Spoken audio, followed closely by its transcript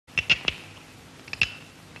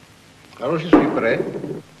Alors je suis prêt.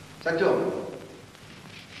 Ça tourne.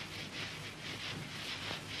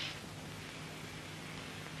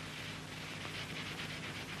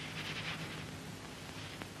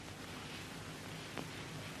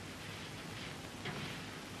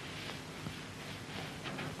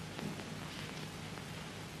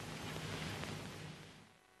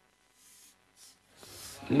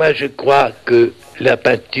 Moi, je crois que la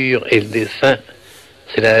peinture et le dessin,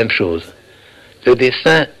 c'est la même chose. Le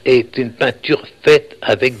dessin est une peinture faite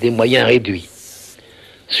avec des moyens réduits.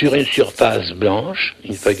 Sur une surface blanche,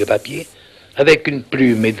 une feuille de papier, avec une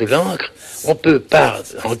plume et de l'encre, on peut,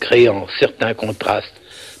 en créant certains contrastes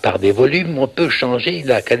par des volumes, on peut changer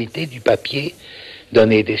la qualité du papier,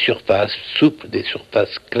 donner des surfaces souples, des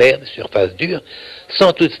surfaces claires, des surfaces dures,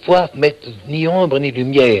 sans toutefois mettre ni ombre ni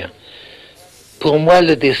lumière. Pour moi,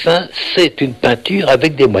 le dessin, c'est une peinture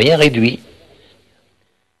avec des moyens réduits.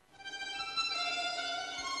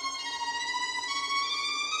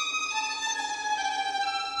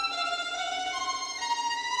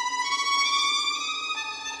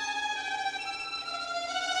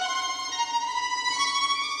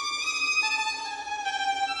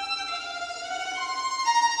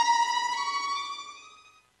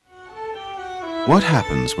 What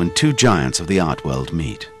happens when two giants of the art world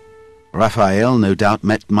meet? Raphael no doubt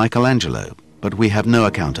met Michelangelo, but we have no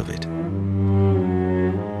account of it.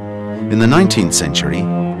 In the 19th century,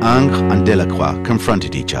 Ingres and Delacroix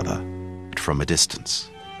confronted each other, but from a distance.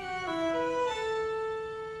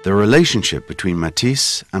 The relationship between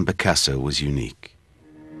Matisse and Picasso was unique.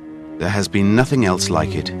 There has been nothing else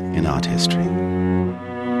like it in art history.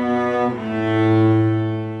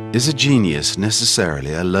 Is a genius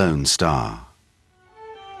necessarily a lone star?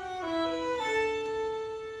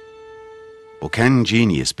 Or can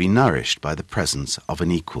genius be nourished by the presence of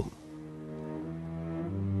an equal?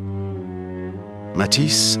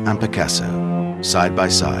 Matisse and Picasso, side by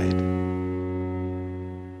side.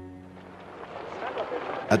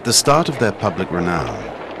 At the start of their public renown,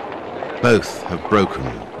 both have broken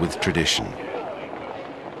with tradition,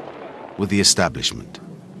 with the establishment,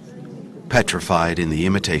 petrified in the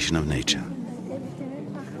imitation of nature.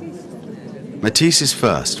 Matisse is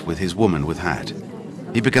first with his woman with hat.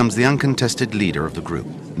 He becomes the uncontested leader of the group,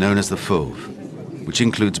 known as the Fauve, which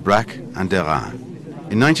includes Braque and Derain.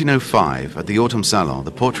 In 1905, at the Autumn Salon,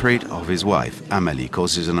 the portrait of his wife, Amélie,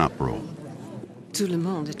 causes an uproar.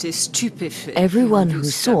 Everyone who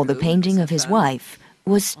saw the painting of his wife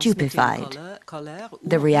was stupefied.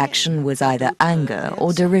 The reaction was either anger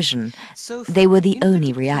or derision. They were the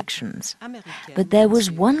only reactions. But there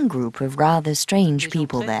was one group of rather strange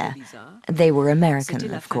people there. They were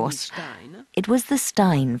American, of course. It was the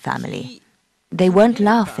Stein family. They weren't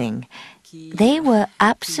laughing. They were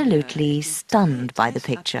absolutely stunned by the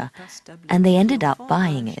picture, and they ended up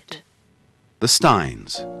buying it. The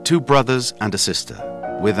Steins, two brothers and a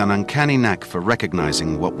sister, with an uncanny knack for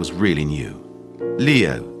recognizing what was really new.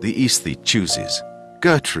 Leo, the aesthete, chooses.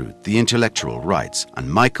 Gertrude, the intellectual, writes,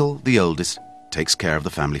 and Michael, the oldest, takes care of the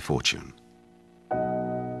family fortune.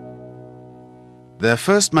 Their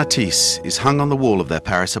first Matisse is hung on the wall of their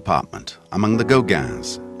Paris apartment, among the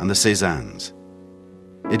Gauguins and the Cézannes.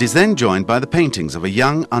 It is then joined by the paintings of a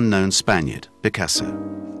young, unknown Spaniard, Picasso.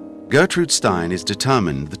 Gertrude Stein is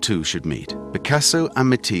determined the two should meet. Picasso and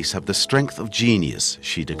Matisse have the strength of genius,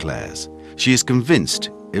 she declares. She is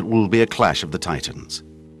convinced it will be a clash of the titans.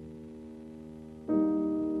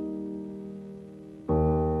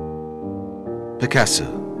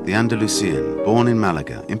 Picasso, the Andalusian, born in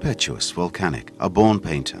Malaga, impetuous, volcanic, a born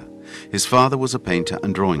painter. His father was a painter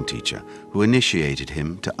and drawing teacher who initiated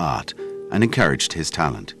him to art and encouraged his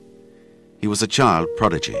talent. He was a child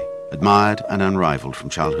prodigy, admired and unrivaled from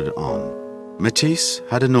childhood on. Matisse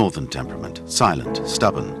had a northern temperament, silent,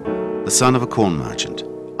 stubborn, the son of a corn merchant,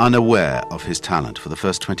 unaware of his talent for the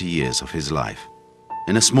first 20 years of his life,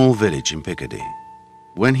 in a small village in Picardy.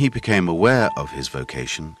 When he became aware of his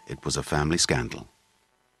vocation, it was a family scandal.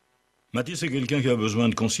 Matisse est quelqu'un qui a besoin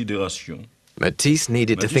de considération. Matisse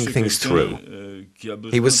needed to think things through.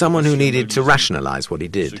 He was someone who needed to rationalize what he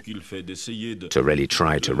did, to really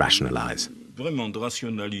try to rationalize,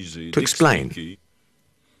 to explain.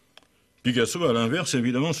 Picasso,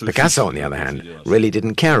 on the other hand, really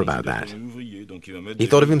didn't care about that. He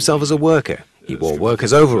thought of himself as a worker. He wore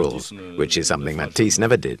workers' overalls, which is something Matisse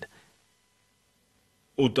never did.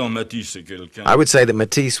 I would say that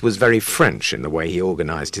Matisse was very French in the way he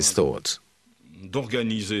organized his thoughts.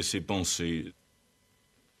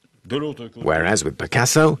 Whereas with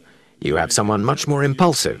Picasso, you have someone much more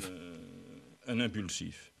impulsive.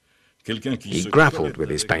 He grappled with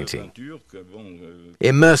his painting,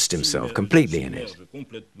 immersed himself completely in it,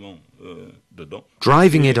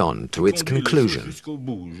 driving it on to its conclusion.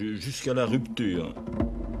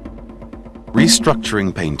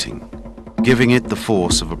 Restructuring painting, giving it the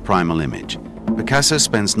force of a primal image, Picasso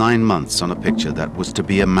spends 9 months on a picture that was to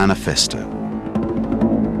be a manifesto.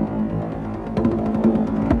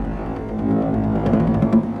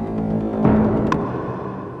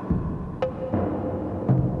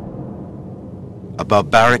 A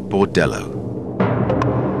barbaric bordello.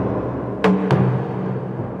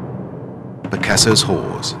 Picasso's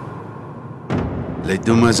whores. Les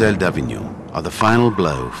Demoiselles d'Avignon are the final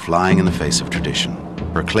blow flying in the face of tradition,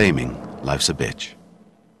 proclaiming life's a bitch.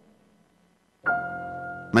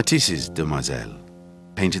 Matisse's Demoiselles,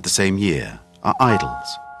 painted the same year, are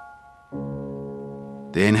idols.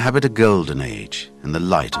 They inhabit a golden age in the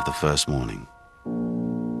light of the first morning.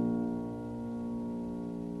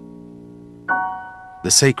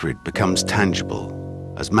 The sacred becomes tangible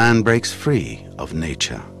as man breaks free of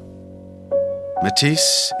nature.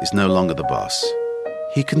 Matisse is no longer the boss.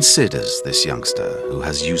 He considers this youngster who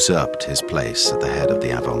has usurped his place at the head of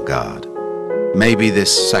the avant-garde. Maybe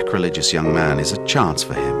this sacrilegious young man is a chance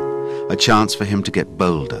for him to get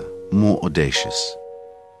bolder, more audacious.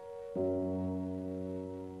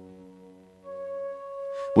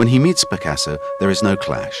 When he meets Picasso, there is no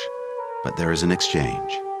clash, but there is an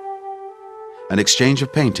exchange. An exchange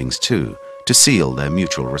of paintings, too, to seal their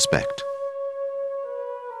mutual respect.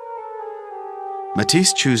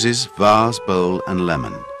 Matisse chooses vase, bowl, and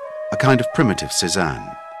lemon, a kind of primitive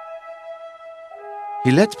Cézanne.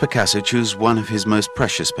 He lets Picasso choose one of his most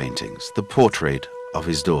precious paintings, the portrait of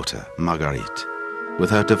his daughter, Marguerite, with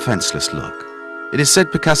her defenseless look. It is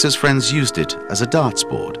said Picasso's friends used it as a darts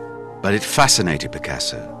board, but it fascinated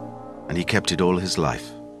Picasso, and he kept it all his life.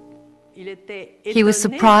 He was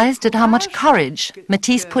surprised at how much courage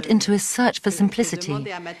Matisse put into his search for simplicity,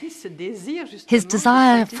 his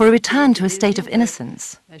desire for a return to a state of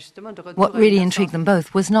innocence. What really intrigued them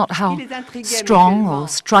both was not how strong or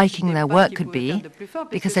striking their work could be,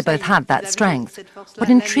 because they both had that strength. What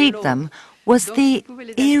intrigued them was the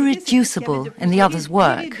irreducible in the other's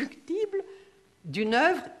work.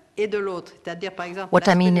 What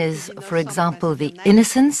I mean is, for example, the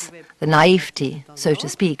innocence, the naivety, so to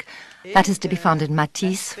speak, that is to be found in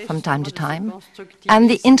Matisse from time to time, and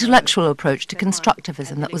the intellectual approach to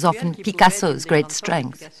constructivism that was often Picasso's great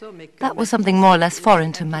strength. That was something more or less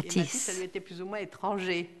foreign to Matisse.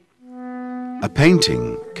 A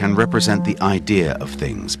painting can represent the idea of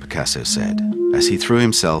things, Picasso said, as he threw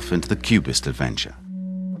himself into the Cubist adventure.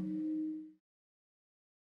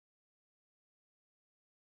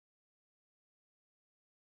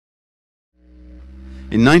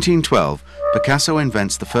 In 1912, Picasso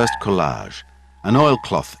invents the first collage, an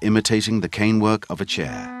oilcloth imitating the canework of a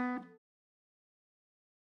chair.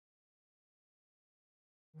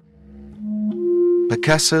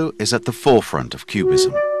 Picasso is at the forefront of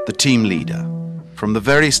Cubism, the team leader. From the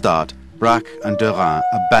very start, Braque and Derain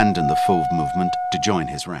abandoned the Fauve movement to join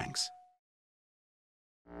his ranks.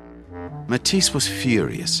 Matisse was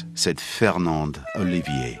furious, said Fernand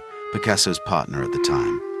Olivier, Picasso's partner at the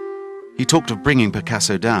time. He talked of bringing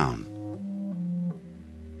Picasso down.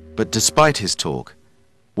 But despite his talk,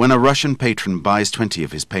 when a Russian patron buys 20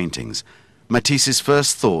 of his paintings, Matisse's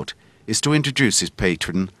first thought is to introduce his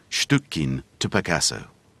patron, Stückin, to Picasso.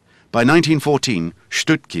 By 1914,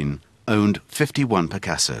 Stückin owned 51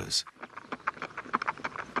 Picassos.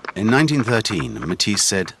 In 1913, Matisse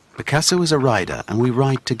said, "Picasso is a rider and we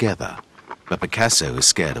ride together." But Picasso is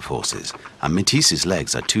scared of horses, and Matisse's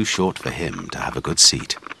legs are too short for him to have a good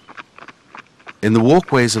seat. In the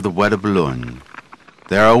walkways of the Bois de Boulogne,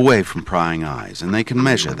 they are away from prying eyes, and they can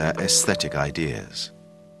measure their aesthetic ideas.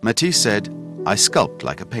 Matisse said, "I sculpt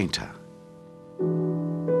like a painter."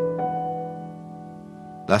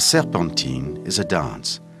 La Serpentine is a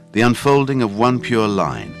dance, the unfolding of one pure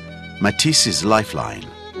line, Matisse's lifeline,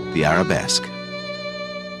 the arabesque.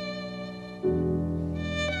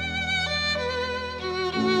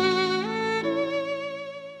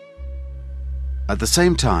 At the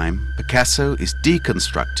same time, Picasso is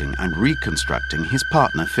deconstructing and reconstructing his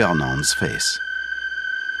partner Fernand's face.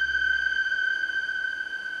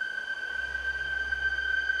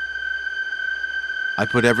 "I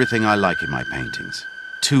put everything I like in my paintings.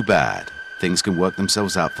 Too bad. Things can work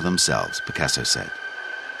themselves out for themselves," Picasso said.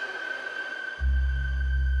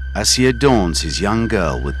 As he adorns his young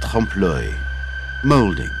girl with trompe-l'oeil,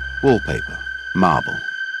 molding, wallpaper, marble.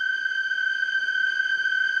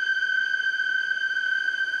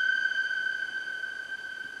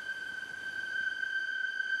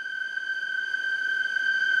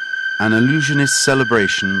 an illusionist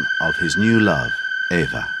celebration of his new love,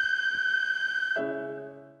 Eva.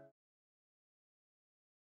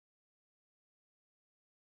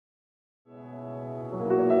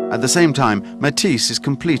 At the same time, Matisse is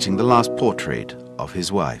completing the last portrait of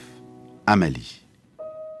his wife, Amélie.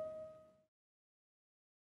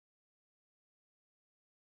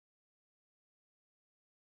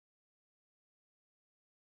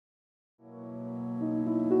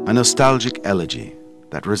 A nostalgic elegy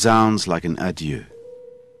that resounds like an adieu.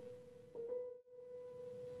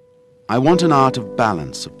 I want an art of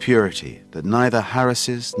balance, of purity, that neither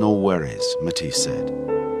harasses nor worries, Matisse said.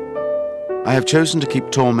 I have chosen to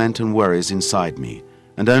keep torment and worries inside me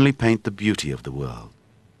and only paint the beauty of the world.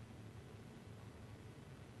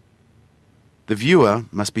 The viewer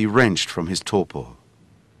must be wrenched from his torpor,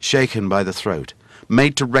 shaken by the throat,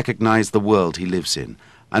 made to recognize the world he lives in,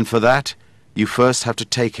 and for that, you first have to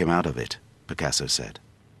take him out of it, Picasso said.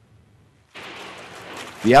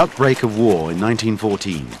 The outbreak of war in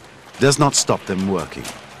 1914 does not stop them working.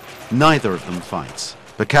 Neither of them fights.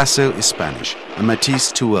 Picasso is Spanish and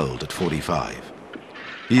Matisse too old at 45.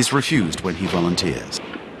 He is refused when he volunteers.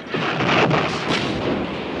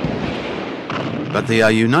 But they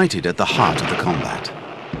are united at the heart of the combat.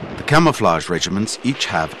 The camouflage regiments each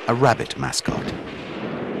have a rabbit mascot.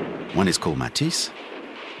 One is called Matisse,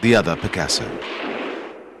 the other Picasso.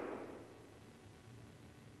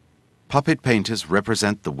 Puppet painters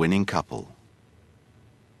represent the winning couple.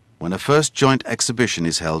 When a first joint exhibition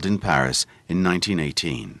is held in Paris in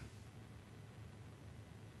 1918.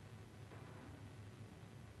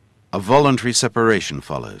 A voluntary separation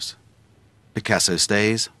follows. Picasso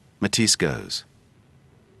stays, Matisse goes.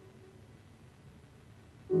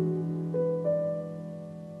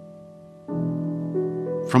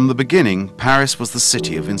 From the beginning, Paris was the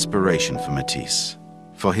city of inspiration for Matisse,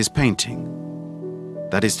 for his painting,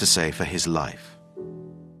 that is to say, for his life.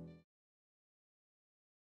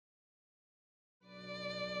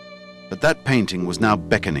 But that painting was now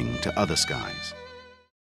beckoning to other skies.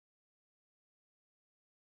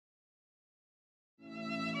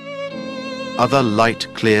 Other light,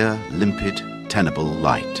 clear, limpid, tenable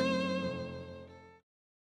light.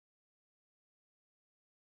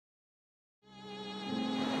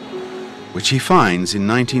 Which he finds in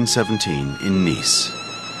 1917 in Nice.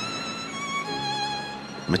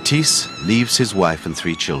 Matisse leaves his wife and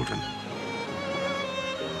 3 children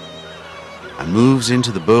and moves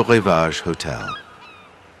into the Beau Rivage Hotel.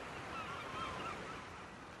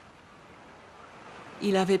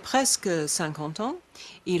 He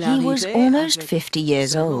was almost 50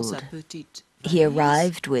 years old. He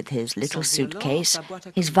arrived with his little suitcase,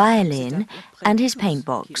 his violin, and his paint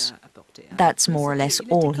box. That's more or less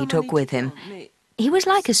all he took with him. He was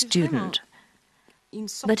like a student.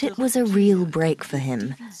 But it was a real break for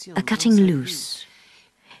him, a cutting loose.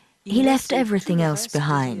 He left everything else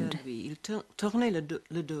behind. He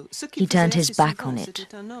turned his back on it.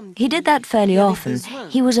 He did that fairly often.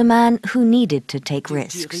 He was a man who needed to take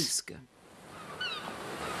risks.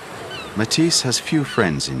 Matisse has few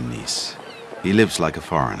friends in Nice. He lives like a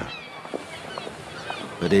foreigner.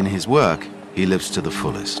 But in his work, he lives to the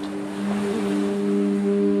fullest.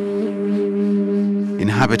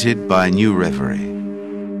 Inhabited by a new reverie.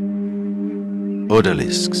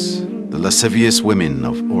 Odalisques, the lascivious women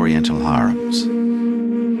of Oriental harems.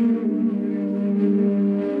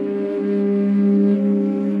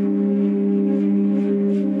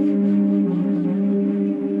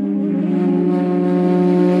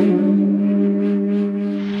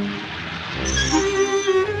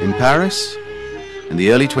 In Paris, in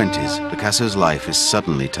the early 20s, Picasso's life is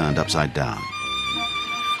suddenly turned upside down.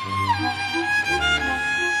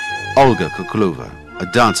 Olga Kuklova, a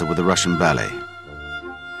dancer with the Russian ballet.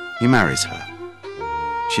 He marries her.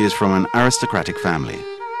 She is from an aristocratic family,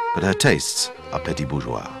 but her tastes are petit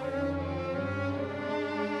bourgeois.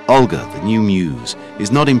 Olga, the new muse,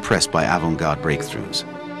 is not impressed by avant-garde breakthroughs.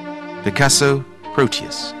 Picasso,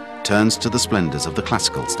 Proteus, turns to the splendors of the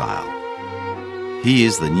classical style. He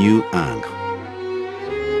is the new Ingres.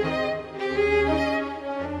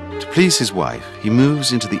 To please his wife, he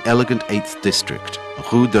moves into the elegant 8th district,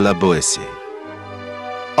 Rue de la Boétie.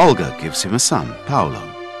 Olga gives him a son, Paolo.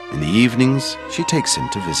 In the evenings, she takes him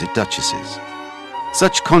to visit duchesses.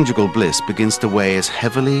 Such conjugal bliss begins to weigh as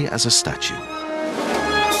heavily as a statue.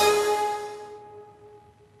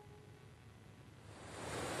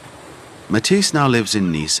 Matisse now lives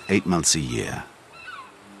in Nice 8 months a year.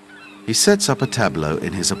 He sets up a tableau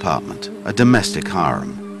in his apartment, a domestic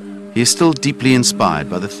harem. He is still deeply inspired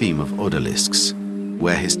by the theme of odalisques,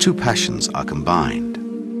 where his 2 passions are combined.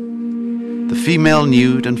 The female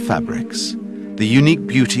nude and fabrics, the unique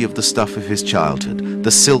beauty of the stuff of his childhood, the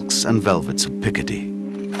silks and velvets of Picardy.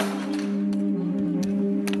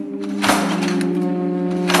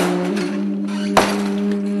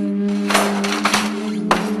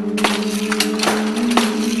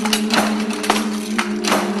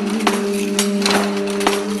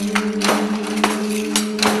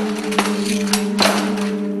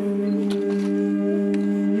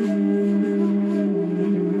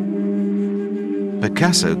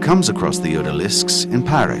 Picasso comes across the odalisques in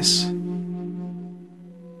Paris.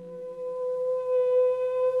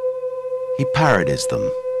 He parodies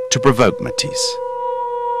them to provoke Matisse,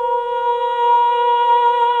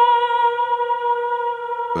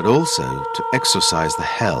 but also to exorcise the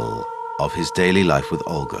hell of his daily life with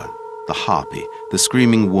Olga, the harpy, the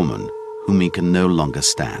screaming woman whom he can no longer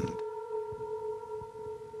stand.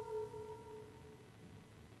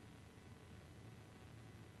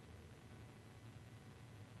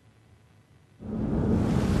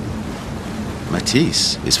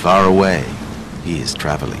 Matisse is far away. He is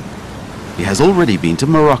traveling. He has already been to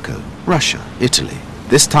Morocco, Russia, Italy.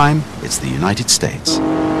 This time, it's the United States.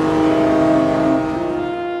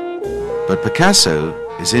 But Picasso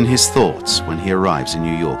is in his thoughts when he arrives in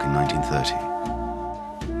New York in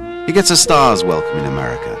 1930. He gets a star's welcome in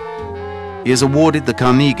America. He is awarded the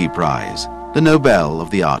Carnegie Prize, the Nobel of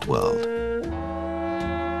the art world.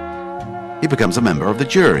 He becomes a member of the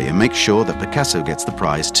jury and makes sure that Picasso gets the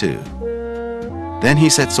prize too. Then he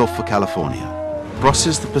sets off for California,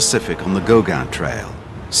 crosses the Pacific on the Gauguin Trail,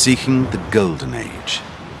 seeking the Golden Age.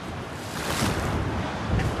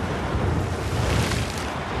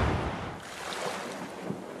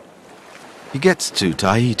 He gets to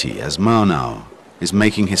Tahiti as Varnedoe is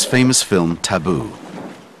making his famous film Taboo.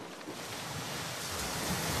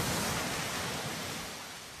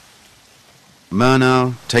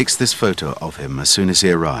 Varnedoe takes this photo of him as soon as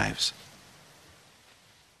he arrives.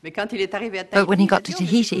 But when he got to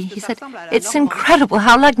Tahiti, he said, "It's incredible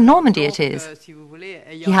how like Normandy it is."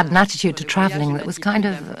 He had an attitude to traveling that was kind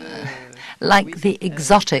of like the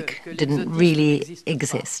exotic didn't really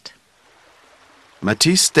exist.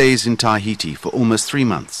 Matisse stays in Tahiti for almost 3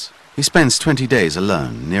 months. He spends 20 days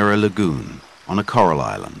alone near a lagoon on a coral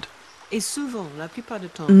island.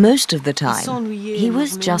 Most of the time, he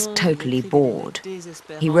was just totally bored.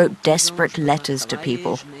 He wrote desperate letters to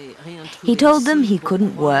people. He told them he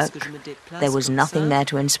couldn't work. There was nothing there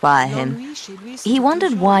to inspire him. He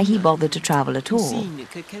wondered why he bothered to travel at all.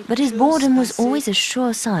 But his boredom was always a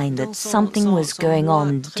sure sign that something was going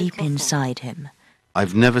on deep inside him.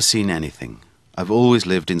 I've never seen anything. I've always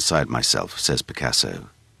lived inside myself, says Picasso,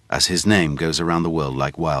 as his name goes around the world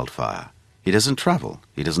like wildfire. He doesn't travel,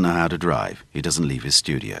 he doesn't know how to drive, he doesn't leave his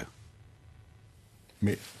studio.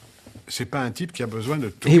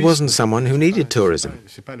 He wasn't someone who needed tourism.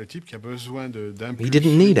 He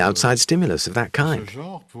didn't need outside stimulus of that kind.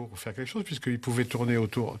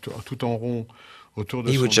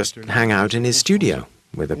 He would just hang out in his studio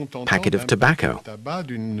with a packet of tobacco,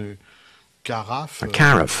 a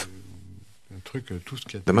carafe,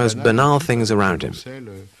 the most banal things around him.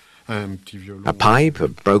 A pipe, a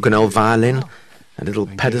broken old violin, a little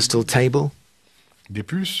pedestal table.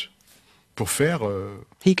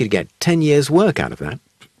 He could get 10 years' work out of that.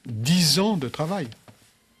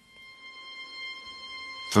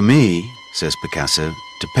 For me, says Picasso,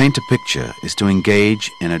 to paint a picture is to engage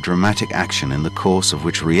in a dramatic action in the course of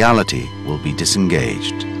which reality will be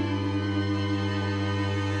disengaged.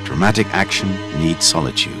 Dramatic action needs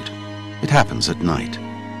solitude. It happens at night,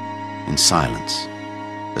 in silence,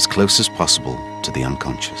 as close as possible to the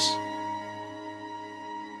unconscious.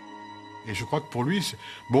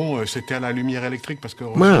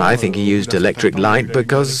 Well, I think he used electric light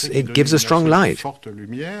because it gives a strong light.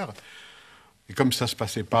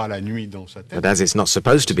 But as it's not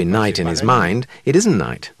supposed to be night in his mind, it isn't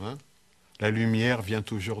night.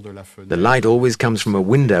 The light always comes from a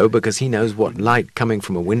window because he knows what light coming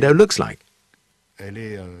from a window looks like.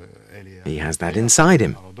 He has that inside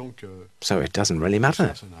him, so it doesn't really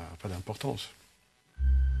matter.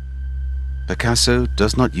 Picasso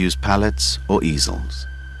does not use palettes or easels.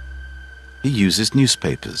 He uses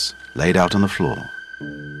newspapers laid out on the floor.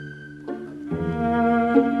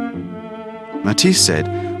 Matisse said,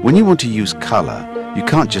 when you want to use color, you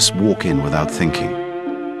can't just walk in without thinking.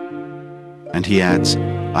 And he adds,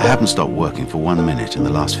 I haven't stopped working for 1 minute in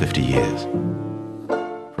the last 50 years.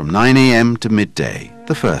 From 9 a.m. to midday,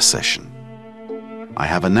 the first session. I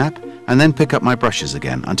have a nap and then pick up my brushes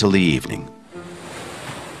again until the evening.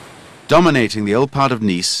 Dominating the old part of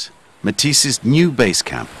Nice, Matisse's new base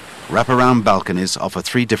camp, wraparound balconies offer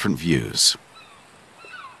 3 different views.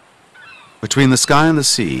 Between the sky and the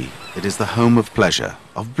sea, it is the home of pleasure,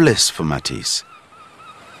 of bliss for Matisse.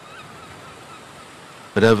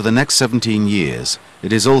 But over the next 17 years,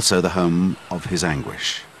 it is also the home of his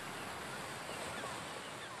anguish.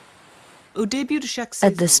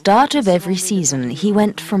 At the start of every season, he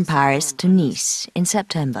went from Paris to Nice in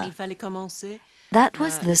September. That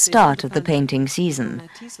was the start of the painting season.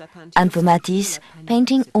 And for Matisse,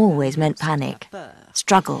 painting always meant panic,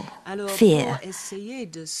 struggle, fear.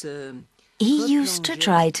 He used to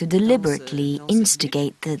try to deliberately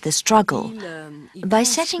instigate the struggle by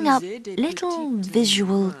setting up little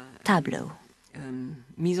visual tableaux.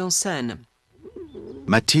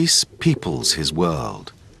 Matisse peoples his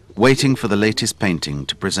world, waiting for the latest painting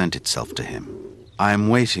to present itself to him. I am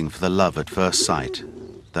waiting for the love at first sight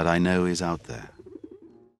that I know is out there.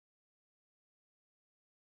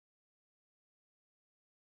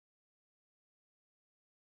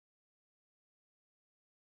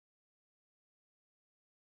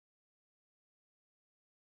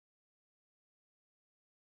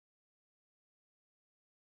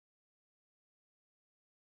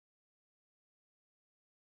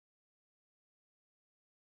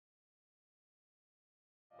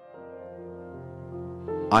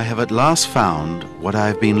 I have at last found what I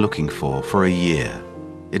have been looking for a year.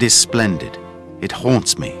 It is splendid. It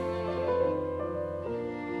haunts me.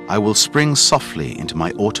 I will spring softly into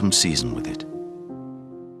my autumn season with it.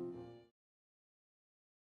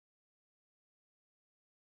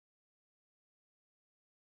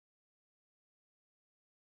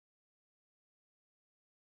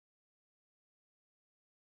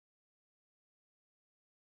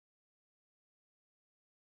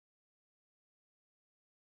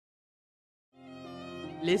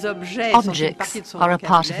 Objects are a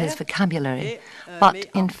part of his vocabulary, but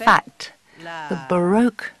in fact, the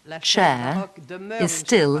Baroque chair is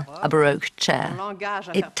still a Baroque chair.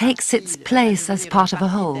 It takes its place as part of a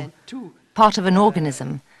whole, part of an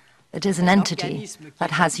organism that is an entity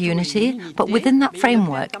that has unity, but within that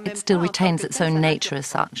framework it still retains its own nature as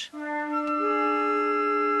such.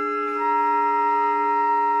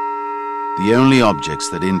 The only objects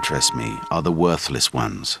that interest me are the worthless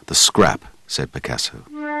ones, the scrap, said Picasso.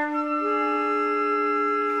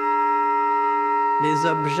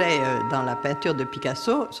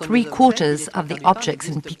 3/4 of the objects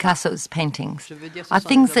in Picasso's paintings are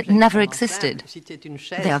things that never existed.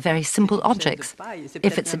 They are very simple objects.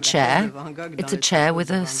 If it's a chair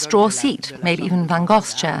with a straw seat, maybe even Van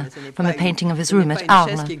Gogh's chair, from a painting of his room at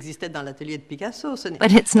Arles.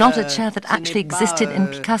 But it's not a chair that actually existed in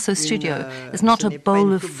Picasso's studio. It's not a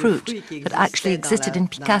bowl of fruit that actually existed in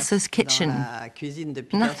Picasso's kitchen.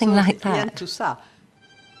 Nothing like that.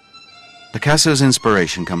 Picasso's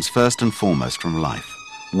inspiration comes first and foremost from life.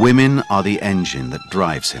 Women are the engine that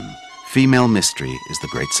drives him. Female mystery is the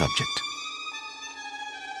great subject.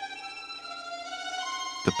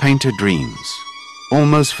 The painter dreams.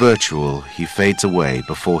 Almost virtual, he fades away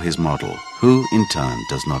before his model, who, in turn,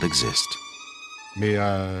 does not exist.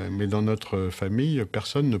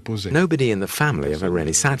 Nobody in the family ever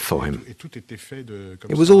really sat for him.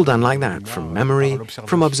 It was all done like that, from memory,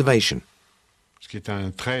 from observation.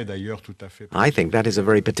 I think that is a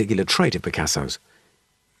very particular trait of Picasso's.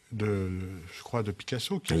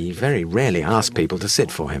 He very rarely asked people to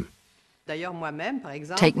sit for him.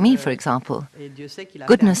 Take me, for example.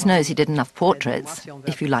 Goodness knows he did enough portraits,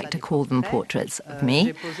 if you like to call them portraits, of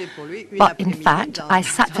me. But in fact, I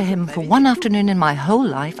sat for him for one afternoon in my whole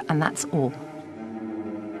life, and that's all.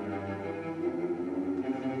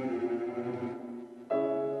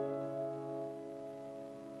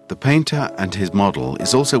 The painter and his model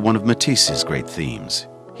is also one of Matisse's great themes.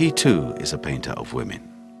 He too is a painter of women.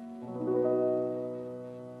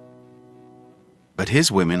 But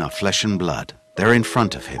his women are flesh and blood. They're in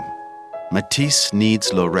front of him. Matisse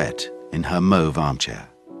needs Laurette in her mauve armchair.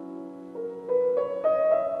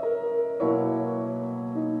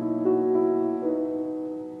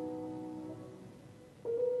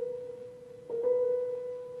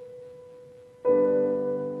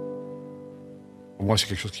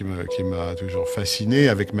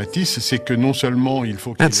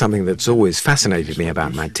 That's something that's always fascinated me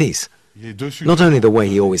about Matisse. Not only the way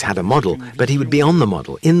he always had a model, but he would be on the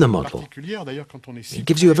model, in the model. It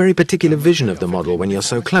gives you a very particular vision of the model when you're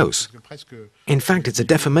so close. In fact, it's a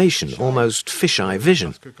deformation, almost fisheye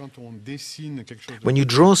vision. When you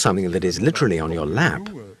draw something that is literally on your lap,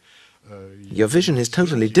 your vision is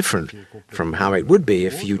totally different from how it would be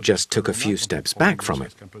if you just took a few steps back from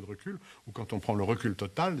it.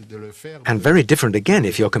 And very different again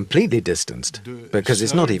if you're completely distanced, because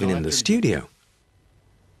it's not even in the studio.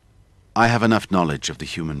 I have enough knowledge of the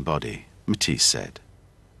human body, Matisse said.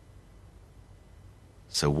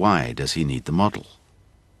 So why does he need the model?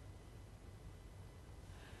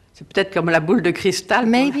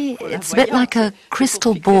 Maybe it's a bit like a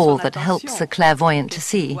crystal ball that helps a clairvoyant to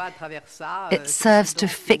see. It serves to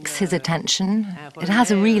fix his attention. It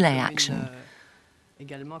has a relay action.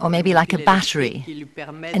 Or maybe like a battery,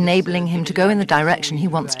 enabling him to go in the direction he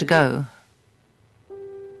wants to go.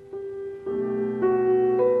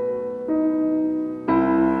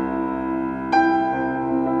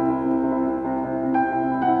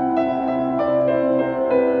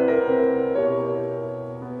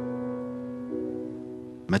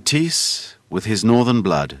 Matisse, with his northern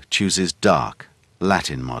blood, chooses dark,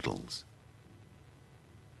 Latin models.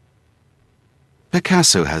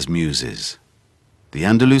 Picasso has muses. The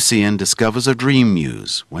Andalusian discovers a dream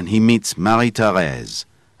muse when he meets Marie-Thérèse,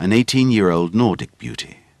 an 18-year-old Nordic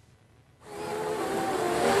beauty.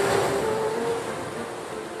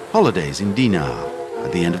 Holidays in Dinard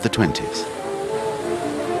at the end of the 20s.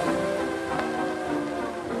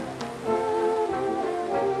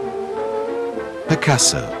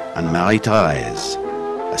 Picasso and Marie-Thérèse,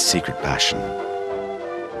 a secret passion.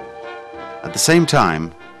 At the same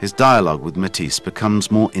time, his dialogue with Matisse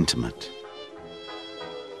becomes more intimate.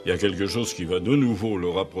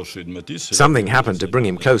 Something happened to bring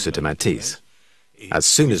him closer to Matisse. As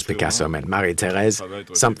soon as Picasso met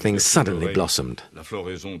Marie-Thérèse, something suddenly blossomed.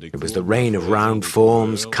 It was the reign of round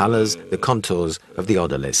forms, colors, the contours of the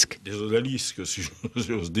odalisque.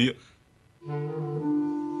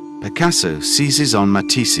 Picasso seizes on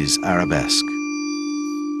Matisse's arabesque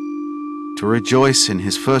to rejoice in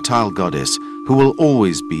his fertile goddess who will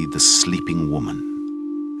always be the sleeping woman.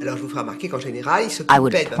 I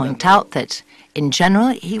would point out that, in general,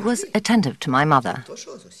 he was attentive to my mother.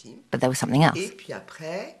 But there was something else.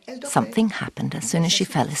 Something happened as soon as she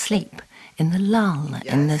fell asleep, in the lull,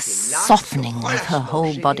 in the softening of her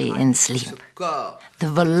whole body in sleep. The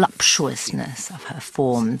voluptuousness of her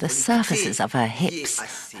form, the surfaces of her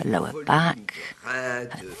hips, her lower back, her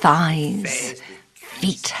thighs,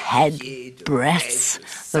 feet, head,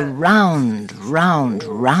 breasts, the roundness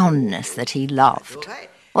that he loved.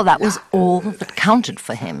 Well, that was all that counted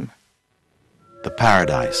for him. The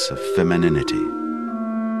paradise of femininity.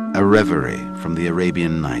 A reverie from the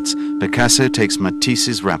Arabian Nights, Picasso takes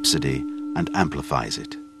Matisse's Rhapsody and amplifies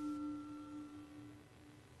it.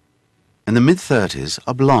 In the mid-30s,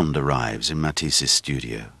 a blonde arrives in Matisse's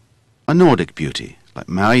studio, a Nordic beauty like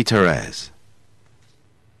Marie-Thérèse.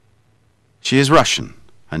 She is Russian.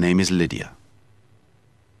 Her name is Lydia.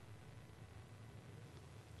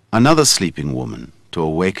 Another sleeping woman to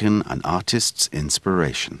awaken an artist's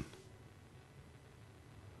inspiration.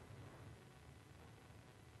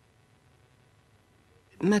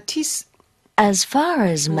 Matisse. As far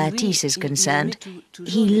as Matisse is concerned,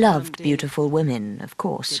 he loved beautiful women, of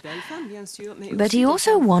course. But he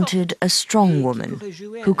also wanted a strong woman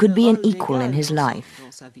who could be an equal in his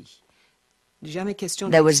life.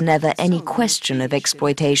 There was never any question of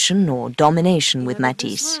exploitation or domination with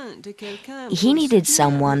Matisse. He needed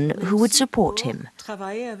someone who would support him,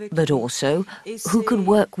 but also who could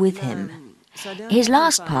work with him. His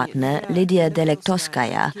last partner, Lydia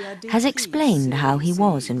Delektovskaya, has explained how he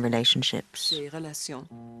was in relationships.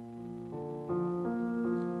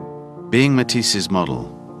 Being Matisse's model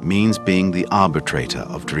means being the arbitrator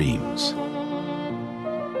of dreams.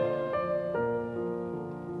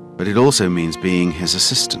 But it also means being his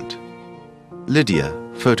assistant. Lydia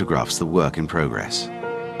photographs the work in progress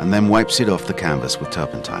and then wipes it off the canvas with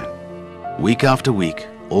turpentine. Week after week,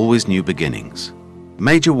 always new beginnings.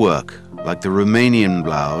 Major work, like the Romanian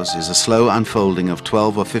blouse, is a slow unfolding of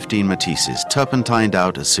 12 or 15 Matisses, turpentined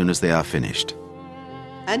out as soon as they are finished.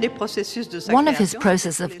 One of his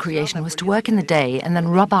processes of creation was to work in the day and then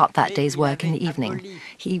rub out that day's work in the evening.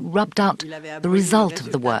 He rubbed out the result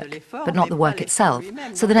of the work, but not the work itself.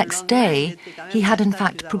 So the next day, he had in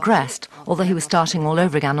fact progressed, although he was starting all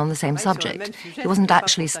over again on the same subject. He wasn't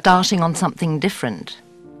actually starting on something different.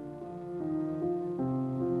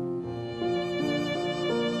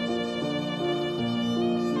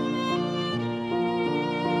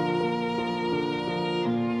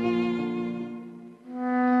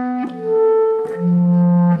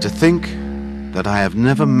 To think that I have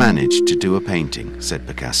never managed to do a painting, said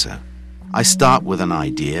Picasso. I start with an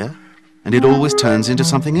idea, and it always turns into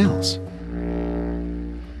something else.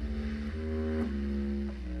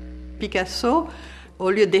 Picasso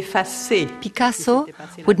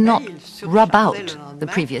would not rub out the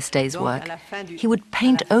previous day's work. He would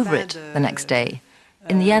paint over it the next day.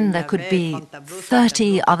 In the end, there could be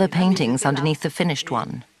 30 other paintings underneath the finished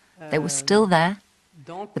one. They were still there.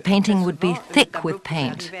 The painting would be thick with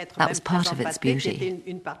paint. That was part of its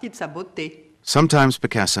beauty. Sometimes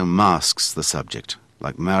Picasso masks the subject,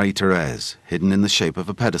 like Marie-Thérèse, hidden in the shape of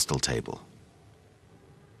a pedestal table.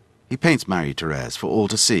 He paints Marie-Thérèse for all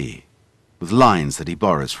to see, with lines that he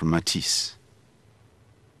borrows from Matisse.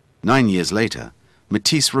 9 years later,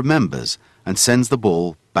 Matisse remembers and sends the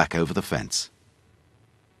ball back over the fence.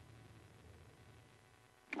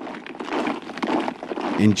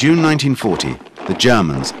 In June 1940, the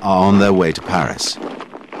Germans are on their way to Paris.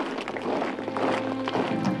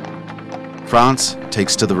 France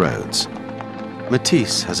takes to the roads.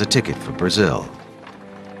 Matisse has a ticket for Brazil.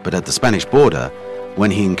 But at the Spanish border,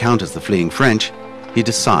 when he encounters the fleeing French, he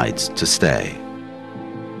decides to stay.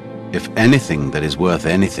 If anything that is worth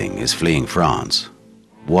anything is fleeing France,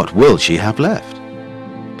 what will she have left?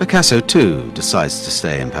 Picasso, too, decides to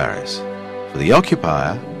stay in Paris. For the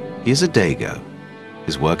occupier, he is a dago.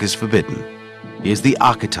 His work is forbidden. He is the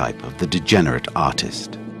archetype of the degenerate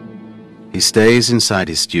artist. He stays inside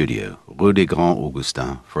his studio, Rue des Grands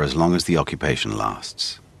Augustins, for as long as the occupation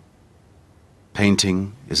lasts.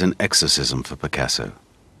 Painting is an exorcism for Picasso.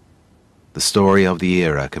 The story of the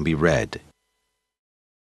era can be read.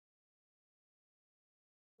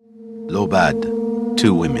 L'Aubade,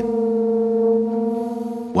 2 women.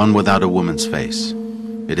 One without a woman's face.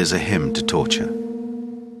 It is a hymn to torture.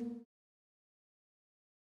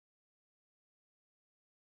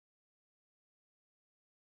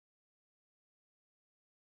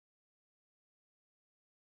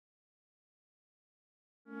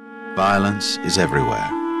 Violence is everywhere,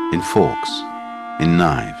 in forks, in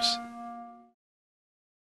knives.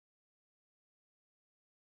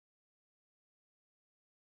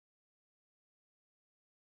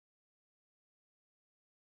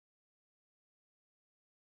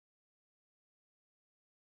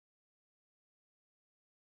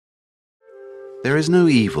 There is no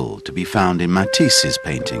evil to be found in Matisse's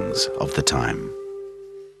paintings of the time.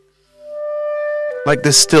 Like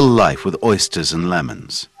this still life with oysters and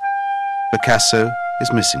lemons, Picasso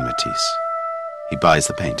is missing Matisse. He buys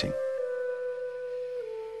the painting.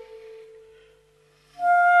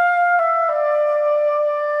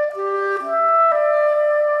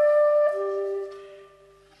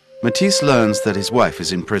 Matisse learns that his wife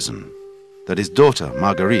is in prison, that his daughter,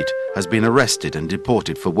 Marguerite, has been arrested and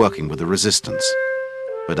deported for working with the resistance.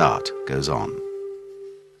 But art goes on.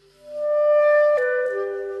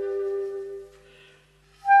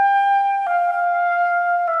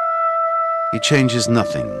 He changes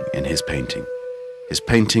nothing in his painting. His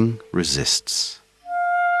painting resists.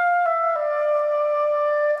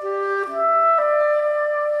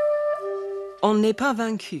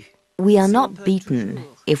 We are not beaten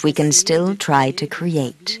if we can still try to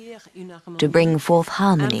create, to bring forth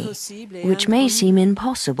harmony, which may seem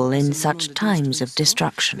impossible in such times of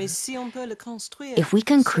destruction. If we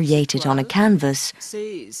can create it on a canvas,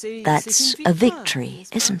 that's a victory,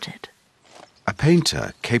 isn't it? A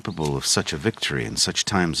painter capable of such a victory in such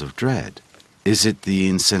times of dread, is it the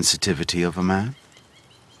insensitivity of a man?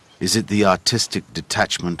 Is it the artistic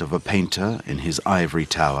detachment of a painter in his ivory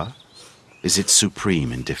tower? Is it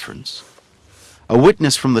supreme indifference? A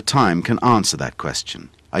witness from the time can answer that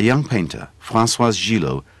question. A young painter, Françoise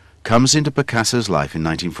Gillot, comes into Picasso's life in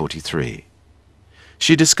 1943.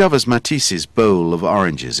 She discovers Matisse's bowl of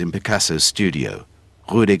oranges in Picasso's studio,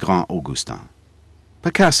 Rue des Grands Augustins.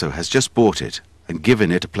 Picasso has just bought it and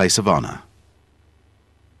given it a place of honor.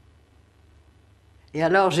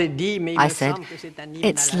 I said,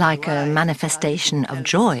 it's like a manifestation of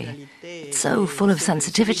joy. It's so full of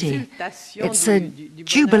sensitivity. It's a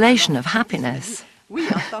jubilation of happiness.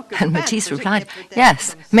 And Matisse replied,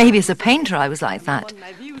 yes, maybe as a painter I was like that,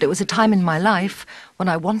 but it was a time in my life when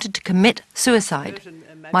I wanted to commit suicide.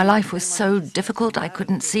 My life was so difficult I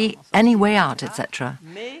couldn't see any way out, etc.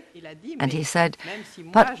 And he said,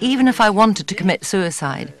 but even if I wanted to commit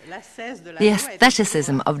suicide, the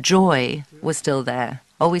aestheticism of joy was still there,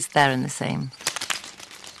 always there and the same.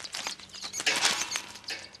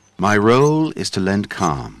 My role is to lend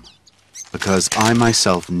calm, because I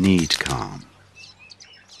myself need calm.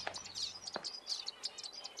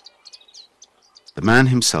 The man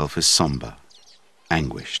himself is somber,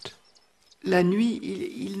 anguished.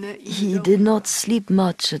 He did not sleep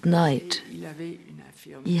much at night.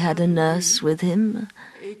 He had a nurse with him,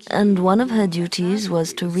 and one of her duties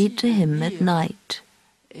was to read to him at night.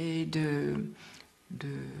 She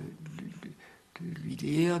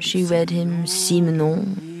read him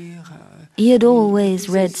Simenon. He had always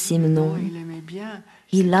read Simenon.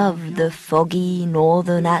 He loved the foggy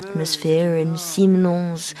northern atmosphere in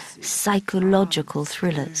Simenon's psychological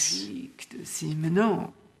thrillers.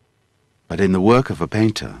 But in the work of a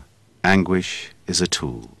painter, anguish is a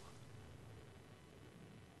tool.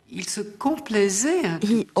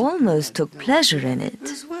 He almost took pleasure in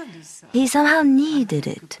it. He somehow needed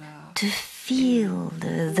it to feel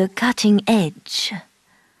the cutting edge.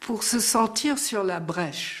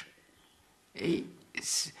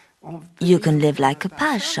 You can live like a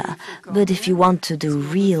pasha, but if you want to do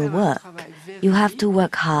real work, you have to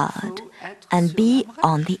work hard and be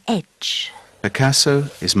on the edge. Picasso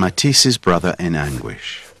is Matisse's brother in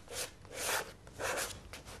anguish.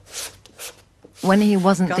 When he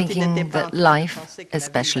wasn't thinking that life,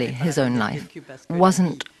 especially his own life,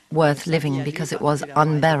 wasn't worth living because it was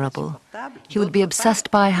unbearable, he would be obsessed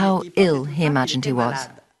by how ill he imagined he was.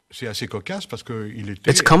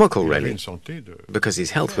 It's comical, really, because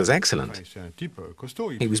his health was excellent.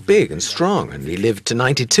 He was big and strong, and he lived to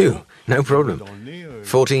 92, no problem.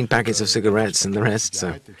 14 packets of cigarettes and the rest,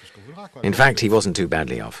 so... In fact, he wasn't too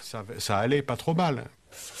badly off.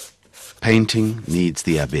 Painting needs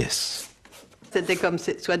the abyss.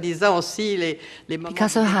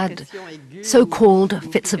 Picasso had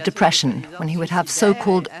so-called fits of depression when he would have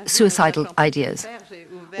so-called suicidal ideas.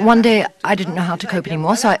 One day, I didn't know how to cope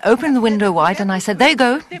anymore, so I opened the window wide and I said, "There you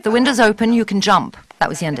go, the window's open, you can jump." That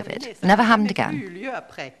was the end of it. Never happened again.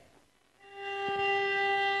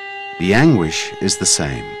 The anguish is the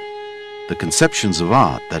same. The conceptions of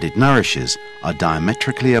art that it nourishes are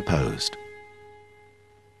diametrically opposed.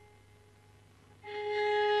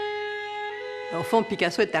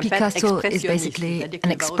 Picasso is basically an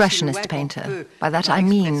expressionist painter. By that I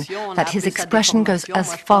mean that his expression goes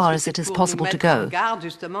as far as it is possible to go.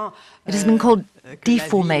 It has been called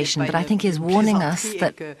deformation, but I think he is warning us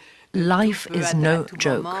that life is no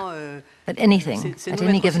joke, that anything, at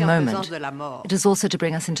any given moment, it is also to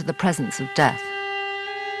bring us into the presence of death.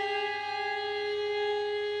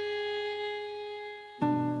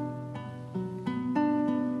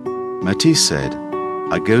 Matisse said,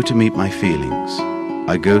 "I go to meet my feelings.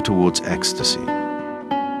 I go towards ecstasy."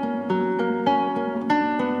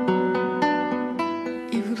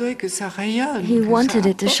 He wanted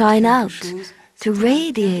it to shine out, to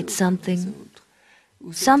radiate something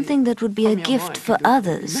that would be a gift for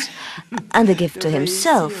others, and a gift to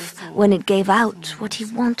himself when it gave out what he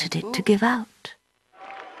wanted it to give out.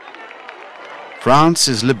 France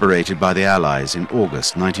is liberated by the Allies in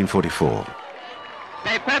August 1944.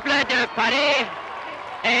 Le peuple de Paris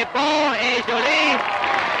est bon et joli.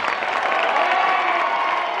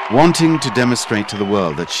 Wanting to demonstrate to the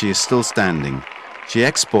world that she is still standing, she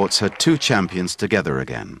exports her two champions together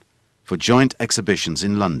again for joint exhibitions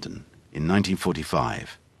in London in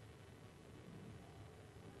 1945.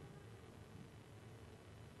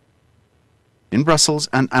 In Brussels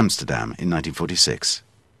and Amsterdam in 1946.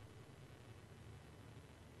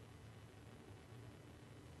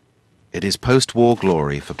 It is post-war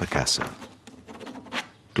glory for Picasso.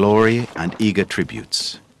 Glory and eager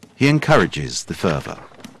tributes. He encourages the fervor.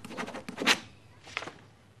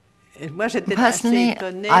 Personally,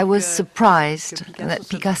 I was surprised that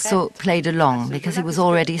Picasso played along because he was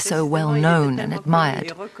already so well known and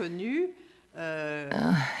admired.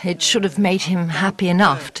 It should have made him happy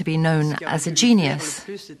enough to be known as a genius.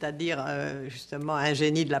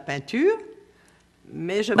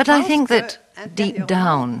 But I think that, deep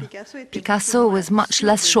down, Picasso was much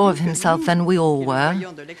less sure of himself than we all were.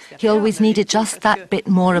 He always needed just that bit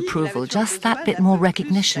more approval, just that bit more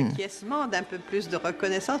recognition.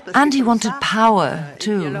 And he wanted power,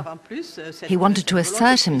 too. He wanted to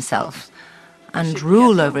assert himself and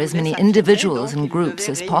rule over as many individuals and groups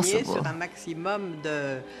as possible.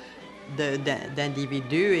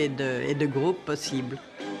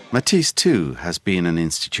 Matisse, too, has been an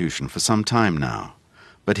institution for some time now,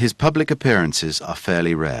 but his public appearances are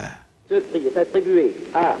fairly rare. Ce prix est attribué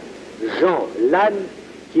à Jean Lannes,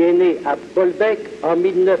 qui est né à Bolbec en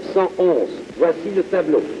 1911. Voici le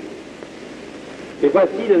tableau. Et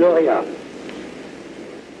voici le lauréat.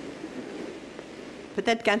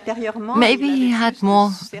 Maybe he had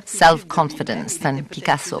more self-confidence than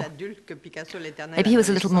Picasso. Maybe he was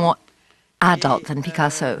a little more adult than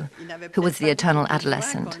Picasso, who was the eternal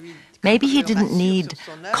adolescent. Maybe he didn't need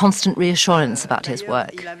constant reassurance about his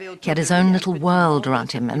work. He had his own little world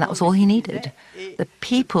around him, and that was all he needed. The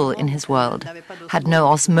people in his world had no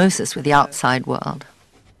osmosis with the outside world.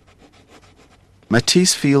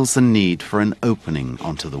 Matisse feels the need for an opening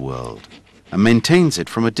onto the world and maintains it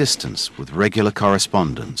from a distance with regular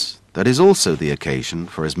correspondence. That is also the occasion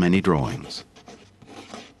for his many drawings.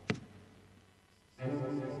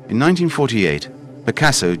 In 1948,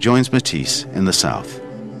 Picasso joins Matisse in the south.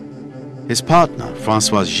 His partner,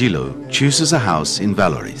 Françoise Gillot, chooses a house in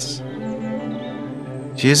Vallauris.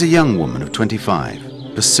 She is a young woman of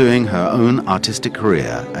 25, pursuing her own artistic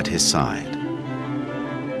career at his side.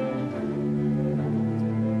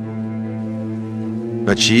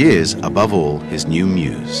 But she is, above all, his new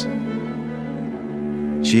muse.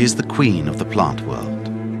 She is the queen of the plant world.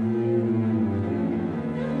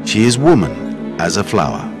 She is woman as a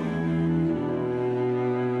flower.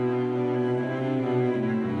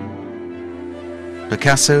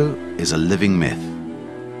 Picasso is a living myth.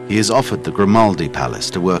 He is offered the Grimaldi Palace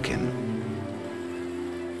to work in.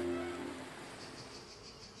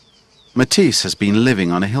 Matisse has been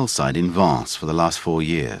living on a hillside in Vence for the last 4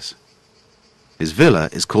 years. His villa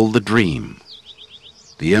is called the Dream.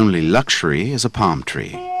 The only luxury is a palm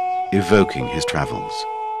tree, evoking his travels.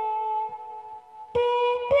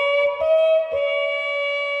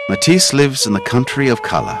 Matisse lives in the country of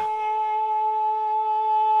color.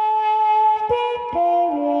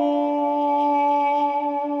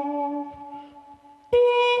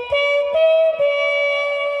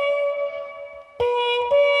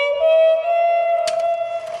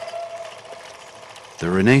 The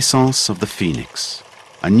Renaissance of the Phoenix,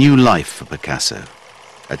 a new life for Picasso.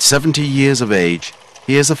 At 70 years of age,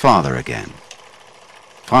 he is a father again.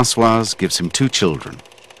 Françoise gives him 2 children,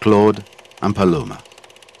 Claude and Paloma.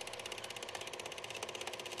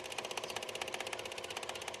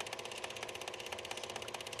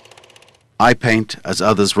 I paint as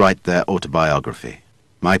others write their autobiography.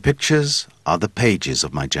 My pictures are the pages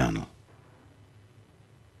of my journal.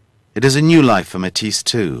 It is a new life for Matisse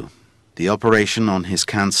too. The operation on his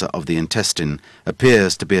cancer of the intestine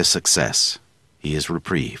appears to be a success. He is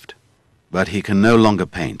reprieved. But he can no longer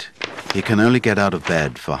paint. He can only get out of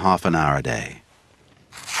bed for half an hour a day.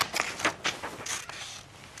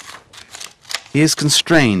 He is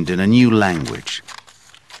constrained in a new language,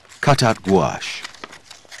 cut-out gouache.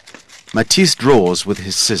 Matisse draws with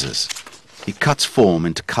his scissors. He cuts form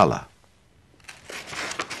into color.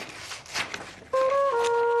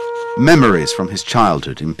 Memories from his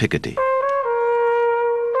childhood in Picardy.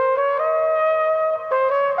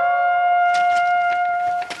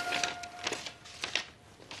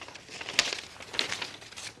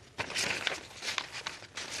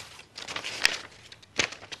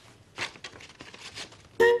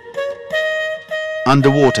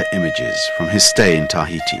 Underwater images from his stay in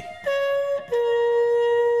Tahiti.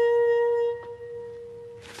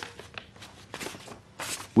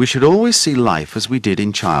 We should always see life as we did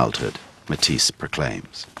in childhood, Matisse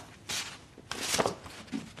proclaims.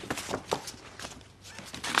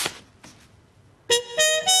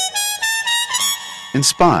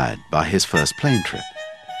 Inspired by his first plane trip.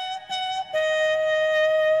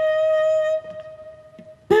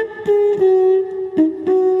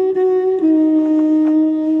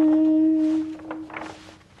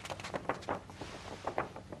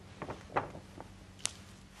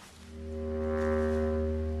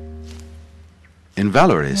 In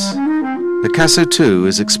Valoris, Picasso too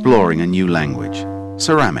is exploring a new language,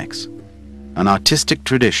 ceramics, an artistic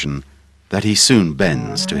tradition that he soon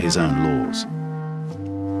bends to his own laws.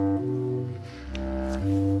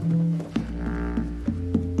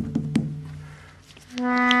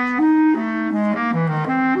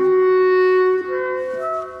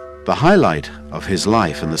 The highlight of his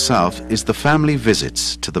life in the South is the family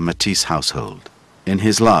visits to the Matisse household in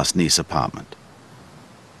his last Nice apartment.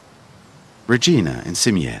 Regina in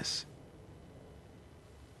Simiez.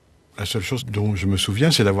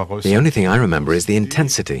 The only thing I remember is the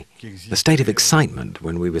intensity, the state of excitement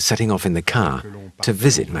when we were setting off in the car to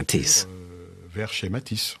visit Matisse.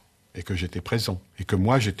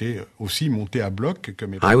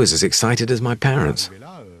 I was as excited as my parents.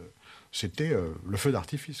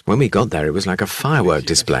 When we got there, it was like a firework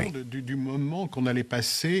display.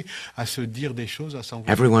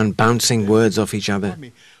 Everyone bouncing words off each other,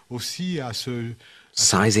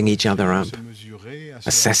 sizing each other up,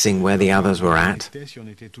 assessing where the others were at,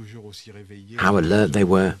 how alert they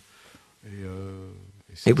were.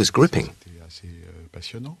 It was gripping.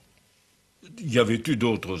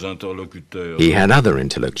 He had other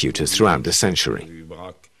interlocutors throughout the century.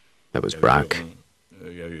 There was Braque,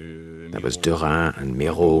 there was Derain and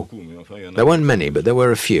Miro. There weren't many, but there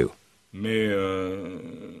were a few.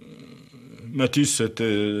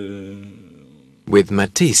 With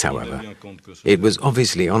Matisse, however, it was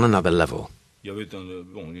obviously on another level. It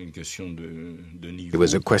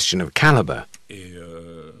was a question of caliber,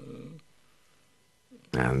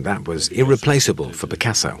 and that was irreplaceable for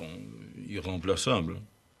Picasso.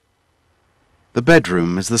 The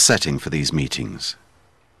bedroom is the setting for these meetings.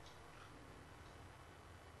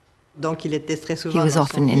 He was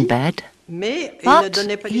often in bed, but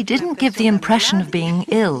he didn't give the impression of being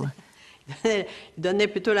ill. It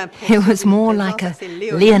was more like a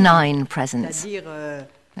leonine presence,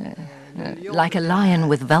 like a lion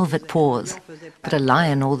with velvet paws, but a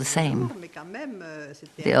lion all the same.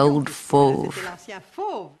 The old fauve.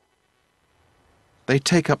 They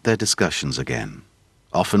take up their discussions again,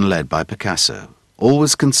 often led by Picasso,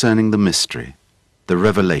 always concerning the mystery, the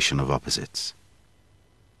revelation of opposites.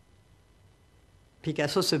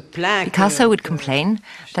 Picasso would complain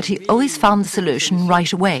that he always found the solution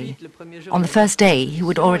right away. On the first day, he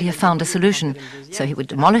would already have found a solution, so he would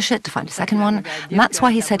demolish it to find a second one, and that's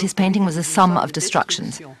why he said his painting was a sum of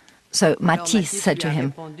destructions. So Matisse said to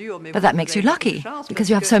him, "But that makes you lucky, because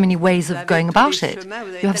you have so many ways of going about it.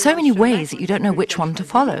 You have so many ways that you don't know which one to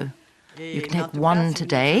follow. You can take one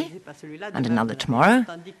today and another tomorrow.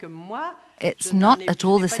 It's not at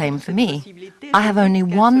all the same for me. I have only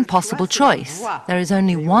one possible choice. There is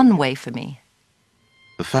only one way for me."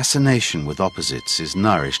 The fascination with opposites is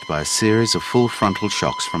nourished by a series of full frontal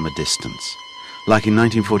shocks from a distance, like in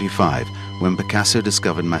 1945 when Picasso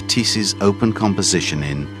discovered Matisse's open composition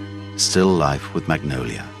in Still Life with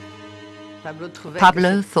Magnolia.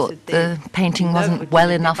 Pablo thought the painting wasn't well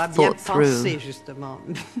enough thought through.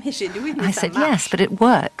 I said, yes, but it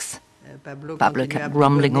works. Pablo kept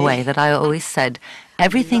grumbling away that I always said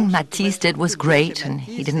everything Matisse did was great and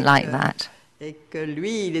he didn't like that.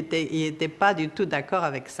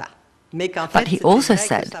 But he also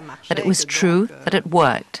said that it was true that it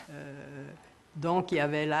worked.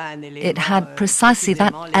 It had precisely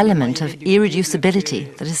that element of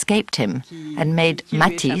irreducibility that escaped him and made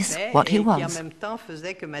Matisse what he was.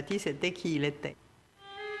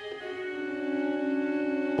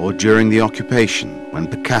 Or during the occupation, when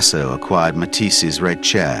Picasso acquired Matisse's red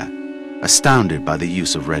chair, astounded by the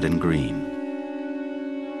use of red and green.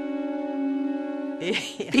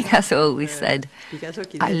 Picasso always said,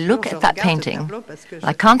 "I look at that painting, and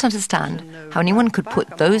I can't understand how anyone could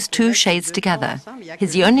put those two shades together.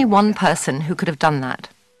 He's the only one person who could have done that."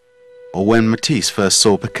 Or when Matisse first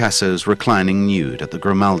saw Picasso's reclining nude at the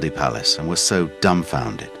Grimaldi Palace and was so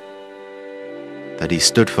dumbfounded that he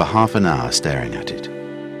stood for half an hour staring at it.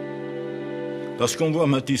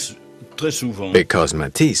 Because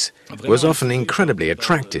Matisse was often incredibly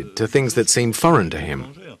attracted to things that seemed foreign to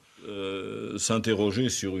him,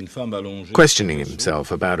 questioning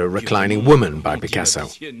himself about a reclining woman by Picasso.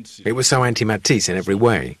 It was so anti-Matisse in every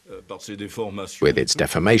way, with its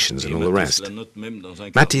deformations and all the rest.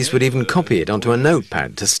 Matisse would even copy it onto a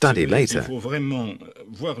notepad to study later.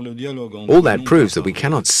 All that proves that we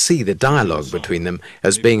cannot see the dialogue between them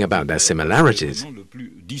as being about their similarities,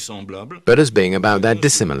 but as being about their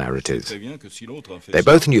dissimilarities. They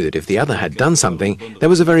both knew that if the other had done something, there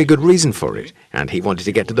was a very good reason for it, and he wanted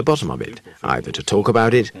to get to the bottom of it, either to talk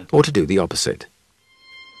about it or to do the opposite.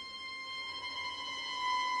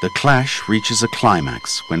 The clash reaches a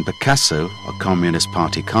climax when Picasso, a Communist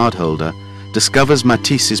Party cardholder, discovers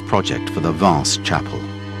Matisse's project for the Vence Chapel.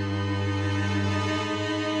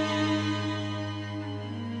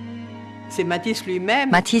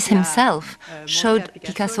 Matisse himself showed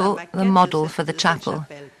Picasso the model for the chapel.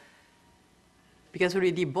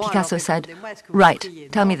 Picasso said, "Right,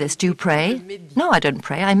 tell me this, do you pray?" "No, I don't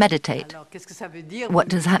pray, I meditate." "What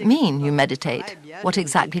does that mean, you meditate? What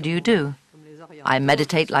exactly do you do?" "I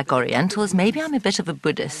meditate like Orientals, maybe I'm a bit of a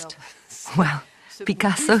Buddhist." Well,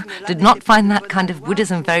 Picasso did not find that kind of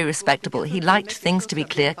Buddhism very respectable. He liked things to be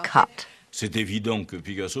clear-cut.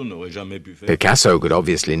 Picasso could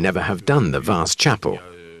obviously never have done the Vence Chapel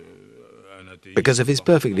because of his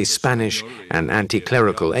perfectly Spanish and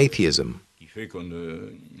anti-clerical atheism.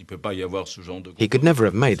 He could never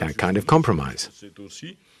have made that kind of compromise.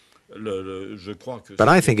 But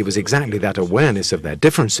I think it was exactly that awareness of their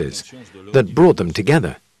differences that brought them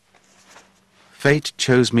together. Fate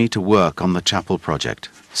chose me to work on the chapel project,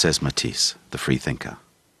 says Matisse, the freethinker.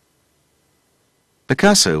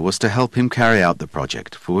 Picasso was to help him carry out the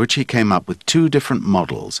project, for which he came up with 2 different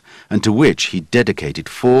models, and to which he dedicated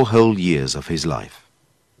 4 whole years of his life.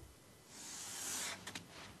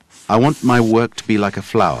 "I want my work to be like a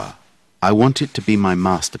flower. I want it to be my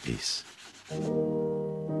masterpiece."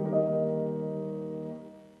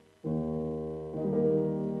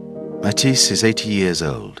 Matisse is 80 years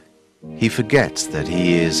old. He forgets that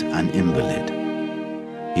he is an invalid.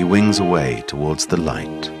 He wings away towards the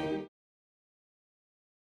light.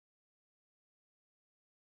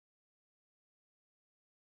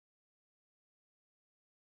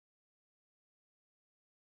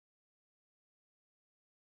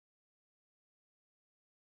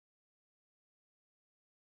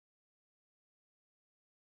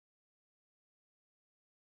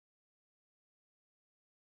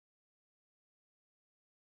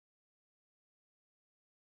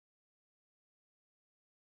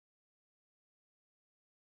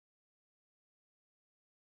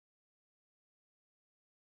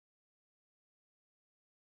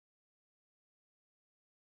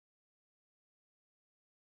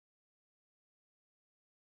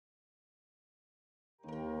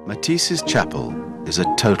 Matisse's chapel is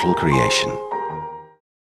a total creation.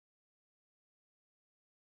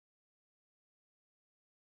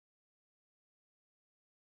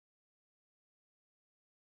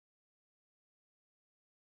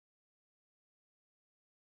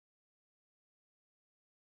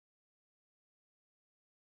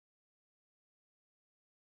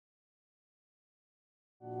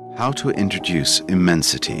 How to introduce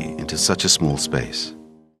immensity into such a small space?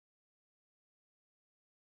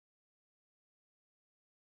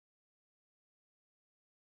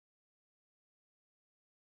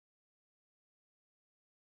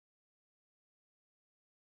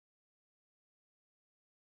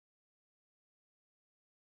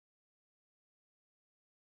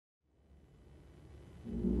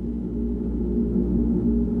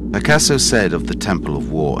 Picasso said of the Temple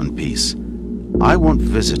of War and Peace, "I want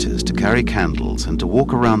visitors to carry candles and to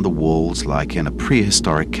walk around the walls like in a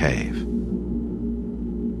prehistoric cave."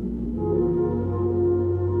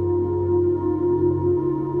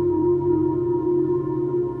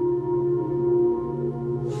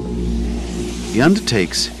 He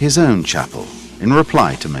undertakes his own chapel in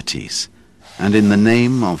reply to Matisse and in the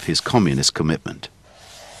name of his communist commitment.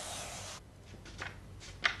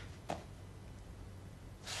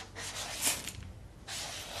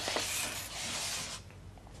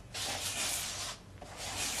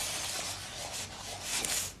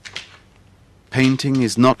 Painting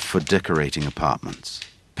is not for decorating apartments.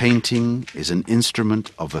 Painting is an instrument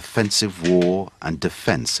of offensive war and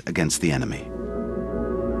defense against the enemy.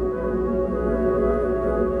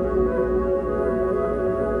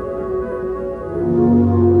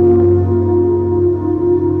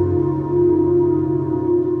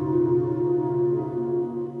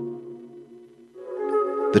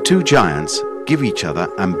 The two giants give each other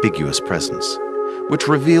ambiguous presents, which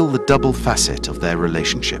reveal the double facet of their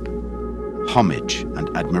relationship. Homage and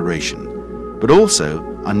admiration, but also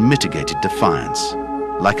unmitigated defiance,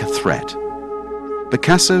 like a threat.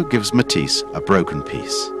 Picasso gives Matisse a broken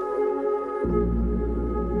piece.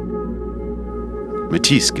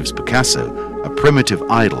 Matisse gives Picasso a primitive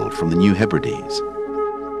idol from the New Hebrides.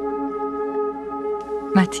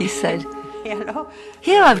 Matisse said,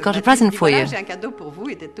 "Here, I've got a present for you."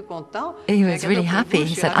 He was really happy.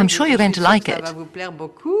 He said, "I'm sure you're going to like it."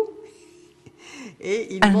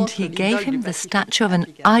 And he gave him the statue of an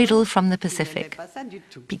idol from the Pacific.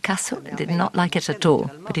 Picasso did not like it at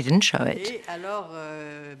all, but he didn't show it.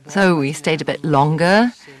 So we stayed a bit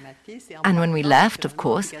longer, and when we left, of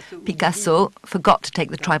course, Picasso forgot to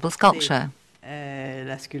take the tribal sculpture.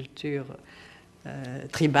 And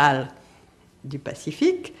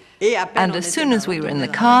as soon as we were in the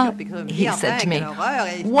car, he said to me,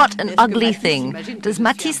 "What an ugly thing. Does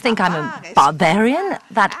Matisse think I'm a barbarian?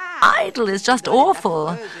 That idol is just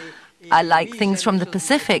awful. I like things from the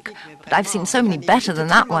Pacific, but I've seen so many better than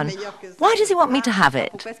that one. Why does he want me to have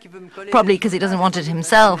it? Probably because he doesn't want it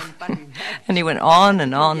himself." And he went on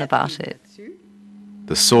and on about it.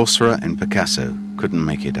 The sorcerer in Picasso couldn't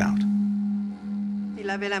make it out.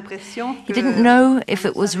 He didn't know if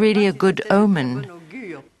it was really a good omen,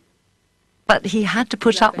 but he had to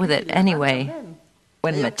put up with it anyway.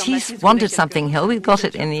 When Matisse wanted something, he always got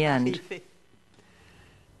it in the end.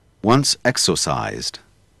 Once exorcised,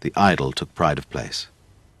 the idol took pride of place.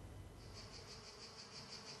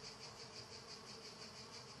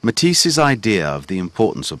 Matisse's idea of the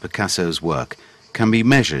importance of Picasso's work can be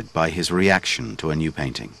measured by his reaction to a new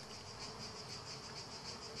painting.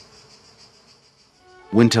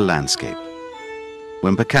 Winter Landscape,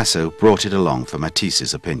 when Picasso brought it along for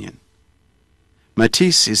Matisse's opinion.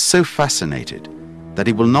 Matisse is so fascinated that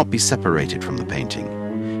he will not be separated from the painting.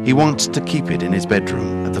 He wants to keep it in his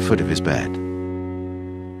bedroom at the foot of his bed.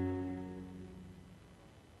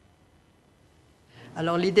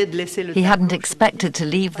 He hadn't expected to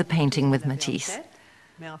leave the painting with Matisse,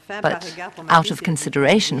 but out of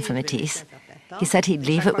consideration for Matisse, he said he'd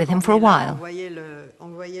leave it with him for a while.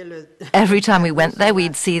 Every time we went there,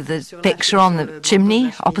 we'd see the picture on the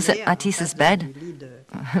chimney opposite Matisse's bed.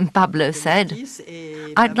 And Pablo said,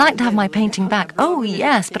 "I'd like to have my painting back." "Oh,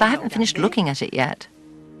 yes, but I haven't finished looking at it yet."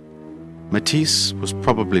 Matisse was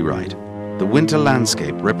probably right. The winter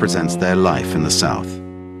landscape represents their life in the south.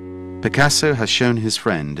 Picasso has shown his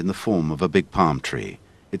friend in the form of a big palm tree,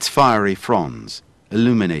 its fiery fronds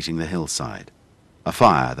illuminating the hillside, a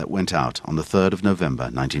fire that went out on the 3rd of November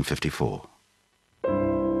 1954.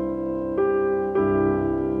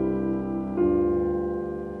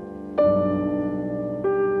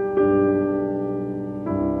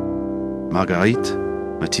 Marguerite,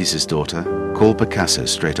 Matisse's daughter, called Picasso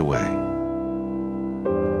straight away.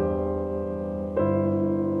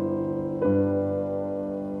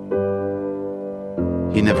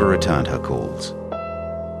 He never returned her calls.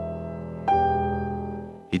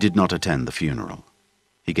 He did not attend the funeral.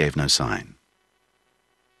 He gave no sign.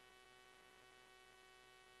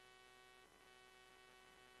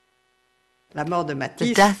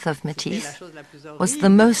 The death of Matisse was the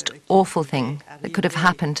most awful thing that could have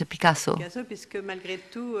happened to Picasso.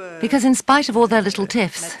 Because in spite of all their little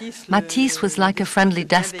tiffs, Matisse was like a friendly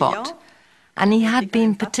despot, and he had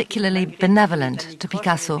been particularly benevolent to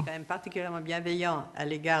Picasso.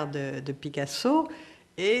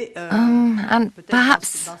 And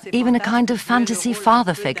perhaps even a kind of fantasy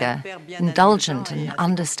father figure, indulgent and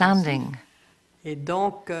understanding.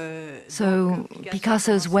 So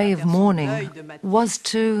Picasso's way of mourning was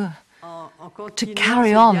to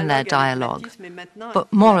carry on their dialogue,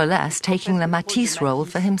 but more or less taking the Matisse role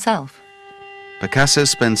for himself. Picasso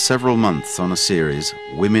spent several months on a series,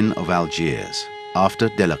 Women of Algiers, after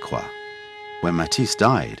Delacroix. When Matisse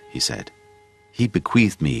died, he said, he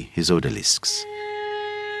bequeathed me his odalisques.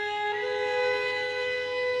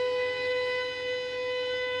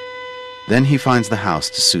 Then he finds the house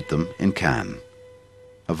to suit them in Cannes,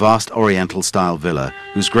 a vast Oriental-style villa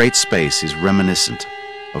whose great space is reminiscent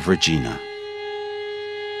of Regina.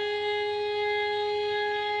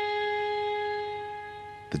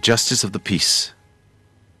 The justice of the peace.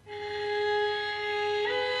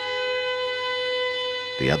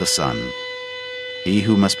 The other son, he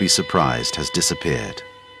who must be surprised, has disappeared,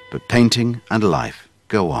 but painting and life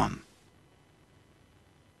go on.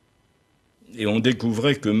 One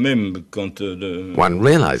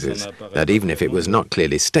realizes that even if it was not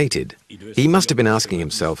clearly stated, he must have been asking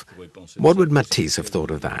himself, what would Matisse have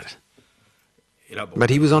thought of that? But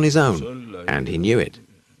he was on his own, and he knew it.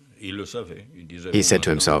 He said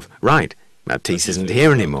to himself, right, Matisse isn't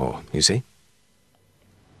here anymore, you see.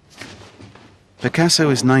 Picasso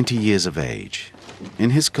is 90 years of age. In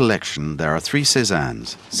his collection there are 3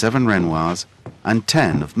 Cézannes, 7 Renoirs, and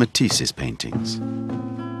 10 of Matisse's paintings.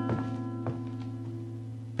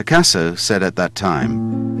 Picasso said at that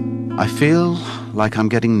time, I feel like I'm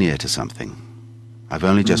getting near to something. I've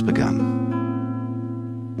only just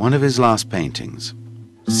begun. One of his last paintings,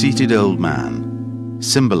 Seated Old Man,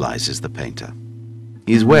 symbolizes the painter.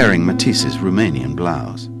 He is wearing Matisse's Romanian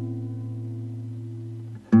blouse.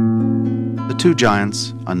 The two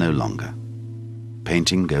giants are no longer.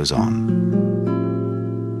 Painting goes on.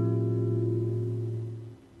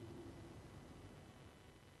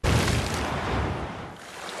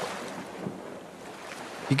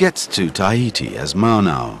 He gets to Tahiti as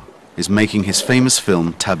Varnedoe is making his famous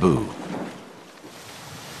film Taboo.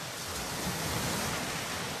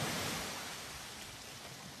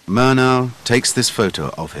 Varnedoe takes this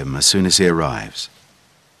photo of him as soon as he arrives.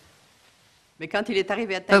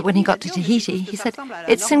 But when he got to Tahiti, he said,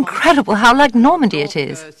 it's incredible how like Normandy it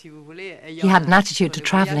is. He had an attitude to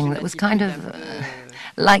travelling that was kind of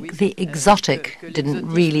like the exotic didn't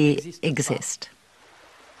really exist.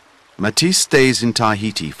 Matisse stays in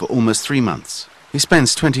Tahiti for almost 3 months. He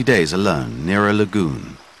spends 20 days alone near a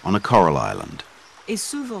lagoon on a coral island.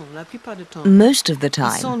 Most of the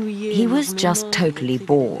time, he was just totally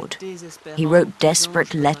bored. He wrote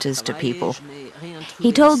desperate letters to people.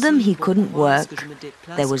 He told them he couldn't work,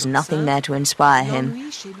 there was nothing there to inspire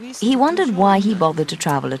him. He wondered why he bothered to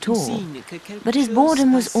travel at all. But his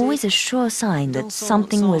boredom was always a sure sign that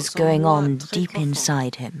something was going on deep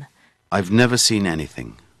inside him. I've never seen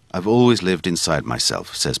anything. I've always lived inside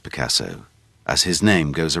myself, says Picasso, as his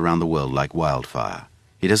name goes around the world like wildfire.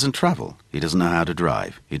 He doesn't travel, he doesn't know how to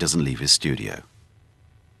drive, he doesn't leave his studio.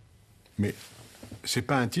 He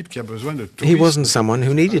wasn't someone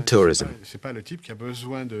who needed tourism.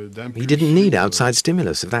 He didn't need outside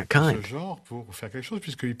stimulus of that kind.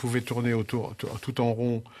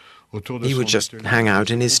 He would just hang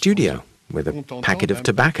out in his studio with a packet of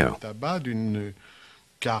tobacco, a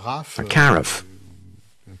carafe,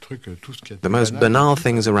 the most banal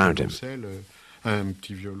things around him.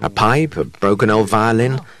 A pipe, a broken old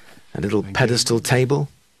violin, a little pedestal table.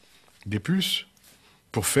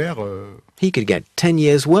 He could get 10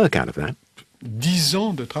 years' work out of that.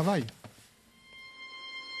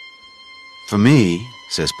 For me,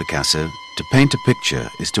 says Picasso, to paint a picture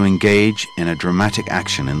is to engage in a dramatic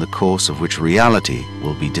action in the course of which reality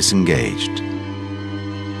will be disengaged.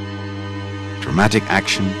 Dramatic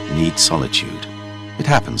action needs solitude. It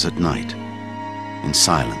happens at night, in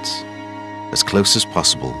silence, as close as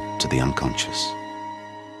possible to the unconscious.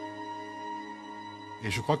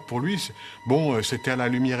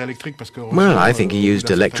 Well, I think he used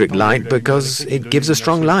electric light because it gives a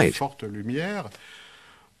strong light.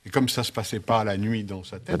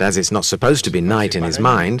 But as it's not supposed to be night in his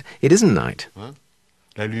mind, it isn't night.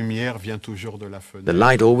 The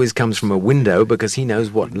light always comes from a window because he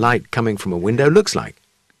knows what light coming from a window looks like.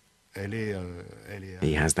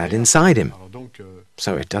 He has that inside him,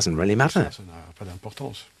 so it doesn't really matter.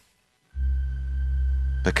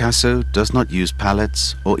 Picasso does not use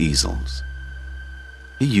palettes or easels.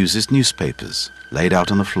 He uses newspapers laid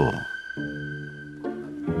out on the floor.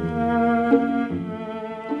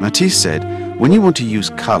 Matisse said, when you want to use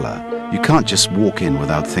color, you can't just walk in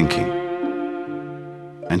without thinking.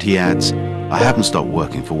 And he adds, I haven't stopped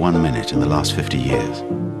working for 1 minute in the last 50 years.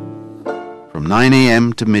 From 9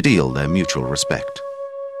 a.m. to midday, their mutual respect.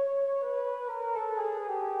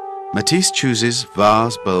 Matisse chooses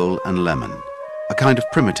vase, bowl and lemon, a kind of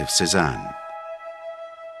primitive Cézanne.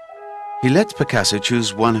 He lets Picasso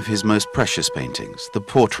choose one of his most precious paintings, the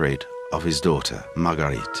portrait of his daughter,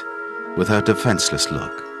 Marguerite, with her defenseless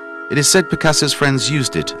look. It is said Picasso's friends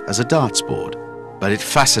used it as a darts board, but it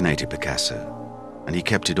fascinated Picasso, and he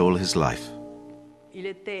kept it all his life.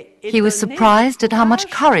 He was surprised at how much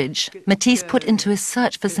courage Matisse put into his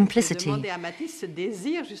search for simplicity,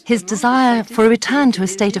 his desire for a return to a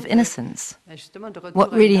state of innocence.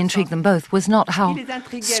 What really intrigued them both was not how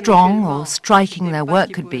strong or striking their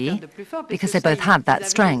work could be, because they both had that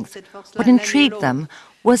strength. What intrigued them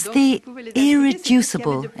was the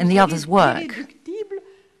irreducible in the other's work.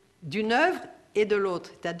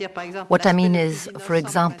 What I mean is, for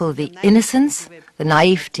example, the innocence, the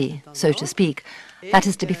naivety, so to speak, that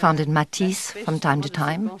is to be found in Matisse from time to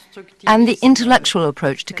time, and the intellectual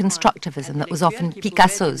approach to constructivism that was often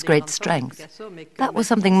Picasso's great strength. That was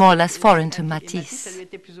something more or less foreign to Matisse.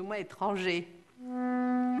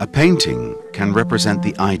 A painting can represent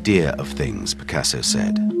the idea of things, Picasso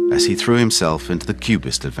said, as he threw himself into the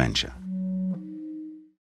Cubist adventure.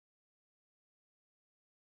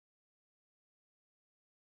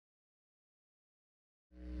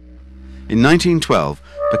 In 1912,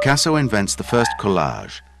 Picasso invents the first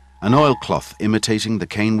collage, an oilcloth imitating the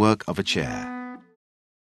canework of a chair.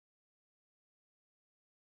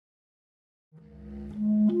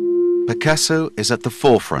 Picasso is at the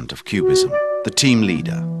forefront of Cubism, the team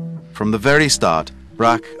leader. From the very start,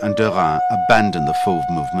 Braque and Derain abandoned the Fauve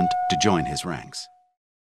movement to join his ranks.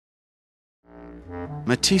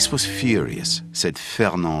 Matisse was furious, said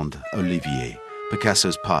Fernand Olivier,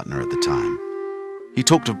 Picasso's partner at the time. He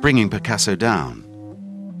talked of bringing Picasso down.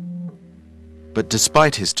 But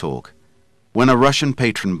despite his talk, when a Russian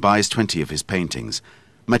patron buys 20 of his paintings,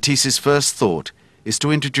 Matisse's first thought is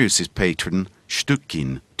to introduce his patron,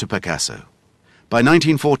 Stückin, to Picasso. By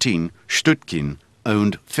 1914, Stückin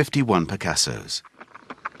owned 51 Picassos.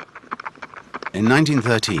 In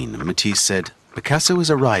 1913, Matisse said, Picasso is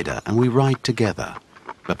a rider and we ride together.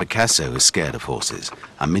 But Picasso is scared of horses,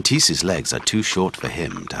 and Matisse's legs are too short for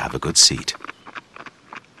him to have a good seat.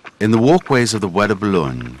 In the walkways of the Bois de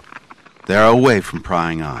Boulogne, they are away from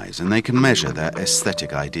prying eyes, and they can measure their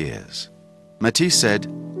aesthetic ideas. Matisse said,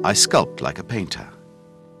 I sculpt like a painter.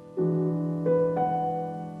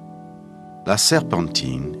 La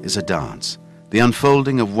Serpentine is a dance, the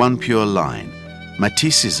unfolding of one pure line,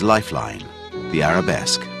 Matisse's lifeline, the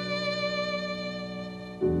arabesque.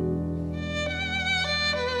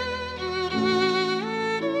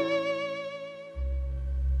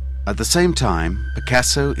 At the same time,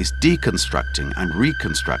 Picasso is deconstructing and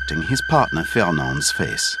reconstructing his partner Fernand's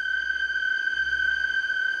face.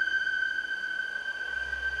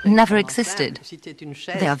 Never existed.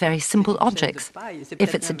 They are very simple objects.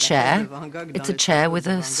 If it's a chair with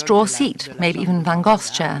a straw seat, maybe even Van Gogh's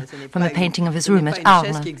chair, from a painting of his room at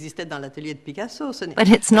Arles. But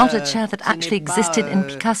it's not a chair that actually existed in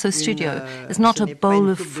Picasso's studio. It's not a bowl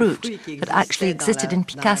of fruit that actually existed in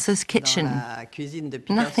Picasso's kitchen.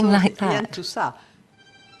 Nothing like that.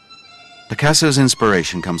 Picasso's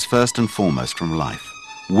inspiration comes first and foremost from life.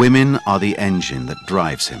 Women are the engine that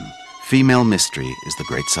drives him. Female mystery is the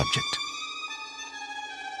great subject.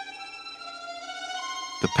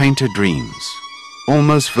 The painter dreams.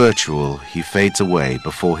 Almost virtual, he fades away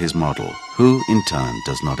before his model, who, in turn,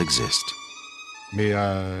 does not exist.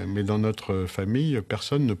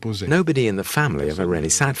 Nobody in the family ever really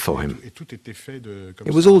sat for him.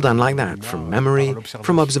 It was all done like that, from memory,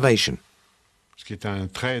 from observation.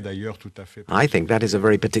 I think that is a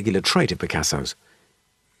very particular trait of Picasso's.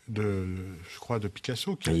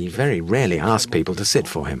 He very rarely asked people to sit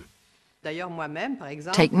for him.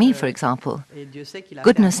 Take me, for example.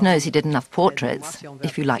 Goodness knows he did enough portraits,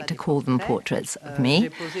 if you like to call them portraits, of me.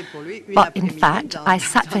 But in fact, I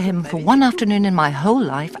sat for him for one afternoon in my whole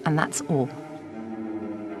life, and that's all.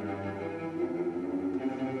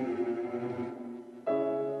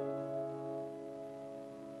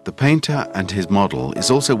 The The painter and his model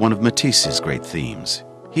is also one of Matisse's great themes.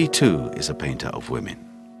 He too is a painter of women.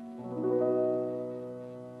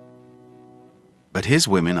 But his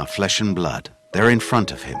women are flesh and blood. They're in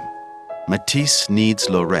front of him. Matisse needs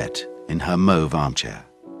Laurette in her mauve armchair.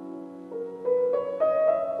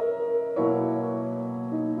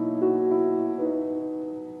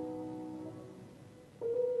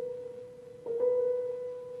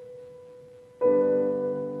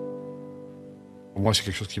 Moi, c'est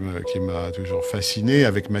quelque chose qui m'a toujours fasciné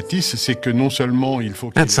avec Matisse, c'est que non seulement il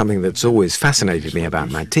faut. That's something that's always fascinated me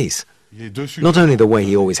about Matisse. Not only the way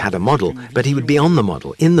he always had a model, but he would be on the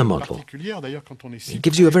model, in the model. It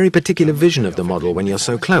gives you a very particular vision of the model when you're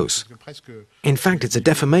so close. In fact, it's a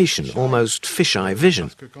deformation, almost fisheye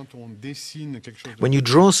vision. When you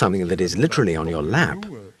draw something that is literally on your lap,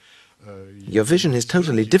 your vision is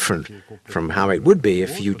totally different from how it would be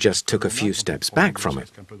if you just took a few steps back from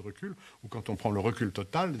it.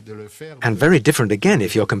 And very different again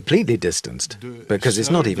if you're completely distanced, because it's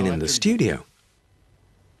not even in the studio.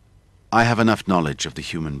 I have enough knowledge of the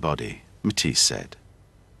human body, Matisse said.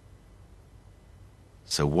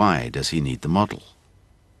 So why does he need the model?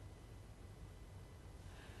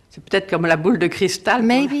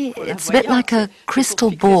 Maybe it's a bit like a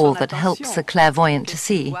crystal ball that helps a clairvoyant to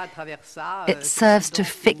see. It serves to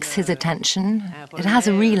fix his attention. It has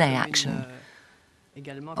a relay action.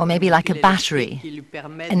 Or maybe like a battery,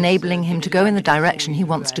 enabling him to go in the direction he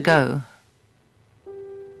wants to go.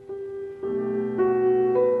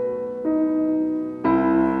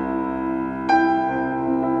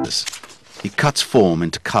 He cuts form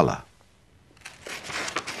into color.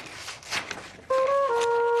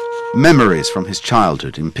 Memories from his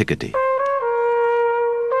childhood in Picardy.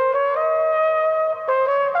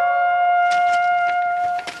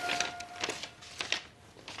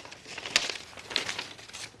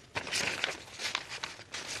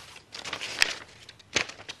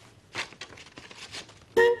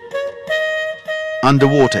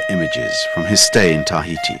 Underwater images from his stay in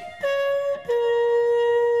Tahiti.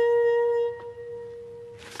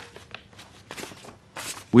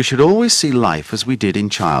 We should always see life as we did in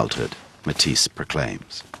childhood, Matisse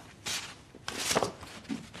proclaims.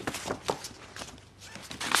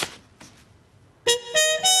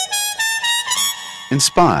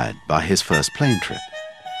 Inspired by his first plane trip.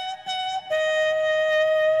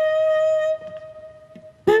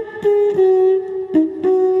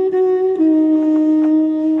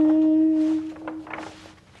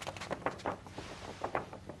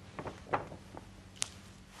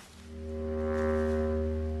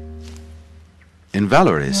 In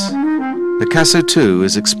Valoris, Picasso too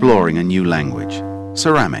is exploring a new language,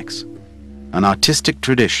 ceramics, an artistic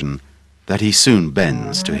tradition that he soon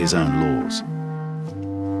bends to his own laws.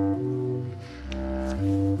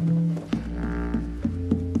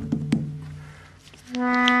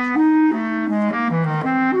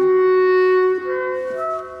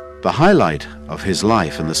 The highlight of his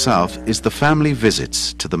life in the South is the family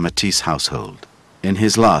visits to the Matisse household in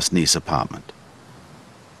his last Nice apartment.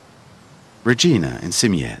 Regina in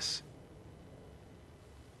Simiers.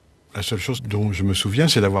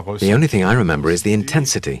 The only thing I remember is the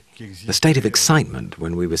intensity, the state of excitement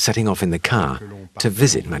when we were setting off in the car to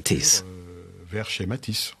visit Matisse.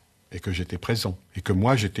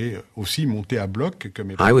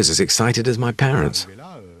 I was as excited as my parents.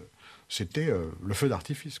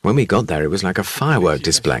 When we got there, it was like a firework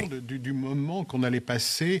display.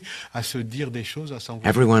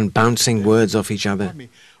 Everyone bouncing words off each other,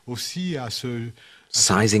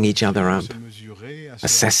 sizing each other up,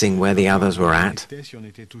 assessing where the others were at,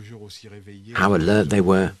 how alert they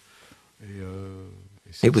were.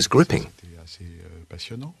 It was gripping.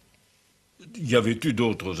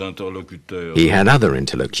 He had other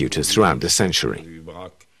interlocutors throughout the century.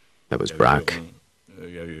 There was Braque,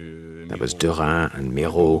 there was Derain and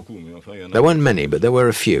Miro. There weren't many, but there were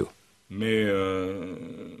a few.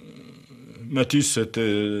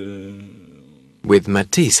 With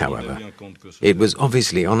Matisse, however, it was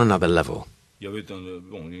obviously on another level. It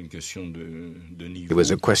was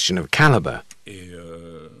a question of caliber,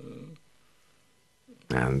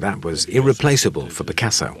 and that was irreplaceable for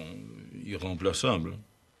Picasso.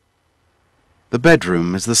 The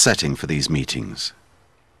bedroom is the setting for these meetings.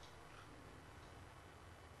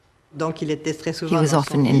 He was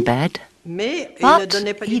often in bed, but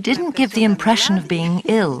he didn't give the impression of being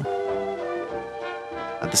ill.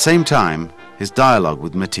 At the same time, his dialogue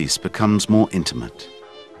with Matisse becomes more intimate.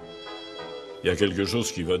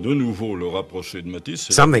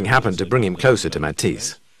 Something happened to bring him closer to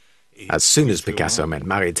Matisse. As soon as Picasso met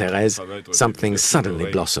Marie-Thérèse, something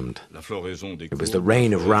suddenly blossomed. It was the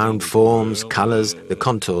reign of round forms, colours, the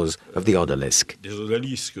contours of the odalisque.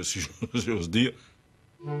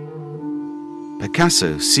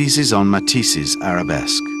 Picasso seizes on Matisse's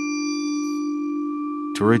arabesque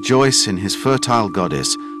to rejoice in his fertile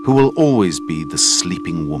goddess who will always be the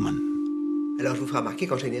sleeping woman.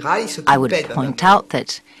 I would point out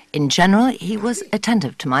that, in general, he was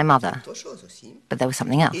attentive to my mother. But there was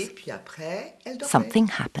something else. Something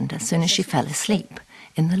happened as soon as she fell asleep,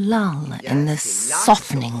 in the lull, in the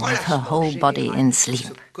softening of her whole body in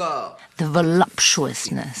sleep. The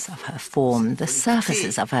voluptuousness of her form, the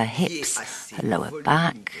surfaces of her hips, her lower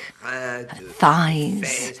back, her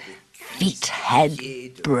thighs, feet, head,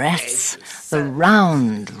 breasts, the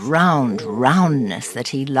roundness that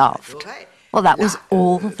he loved. Well, that was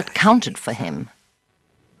all that counted for him.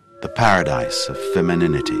 The paradise of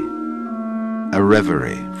femininity. A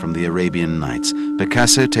reverie from the Arabian Nights,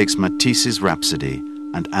 Picasso takes Matisse's Rhapsody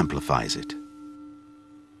and amplifies it.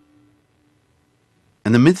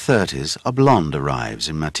 In the mid-30s, a blonde arrives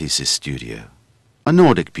in Matisse's studio. A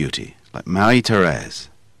Nordic beauty, like Marie-Thérèse.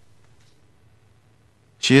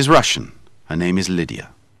 She is Russian. Her name is Lydia.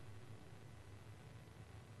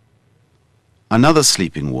 Another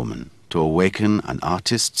sleeping woman to awaken an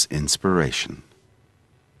artist's inspiration.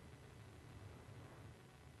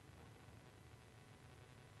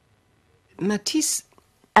 Matisse.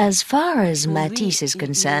 As far as Matisse is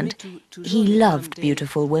concerned, he loved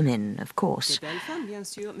beautiful women, of course.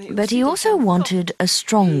 But he also wanted a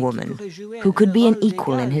strong woman who could be an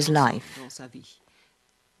equal in his life.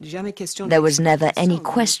 There was never any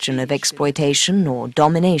question of exploitation or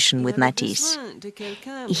domination with Matisse.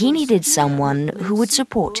 He needed someone who would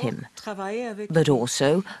support him, but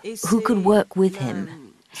also who could work with him.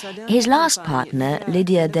 His last partner,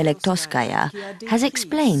 Lydia Delektovskaya, has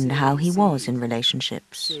explained how he was in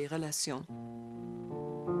relationships.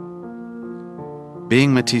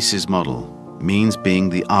 Being Matisse's model means being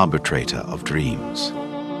the arbitrator of dreams.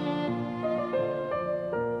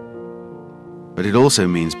 But it also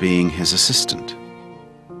means being his assistant.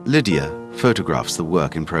 Lydia photographs the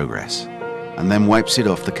work in progress and then wipes it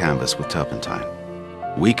off the canvas with turpentine.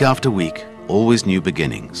 Week after week, always new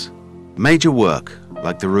beginnings. Major work,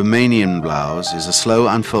 like the Romanian blouse, is a slow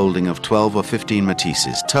unfolding of 12 or 15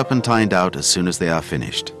 Matisses, turpentined out as soon as they are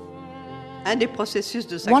finished.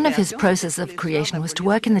 One of his processes of creation was to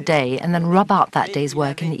work in the day and then rub out that day's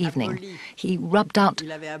work in the evening. He rubbed out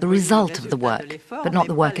the result of the work, but not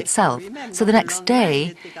the work itself. So the next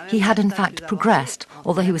day, he had in fact progressed,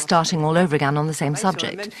 although he was starting all over again on the same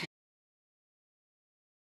subject.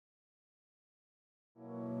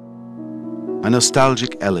 A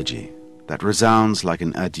nostalgic elegy that resounds like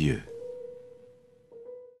an adieu.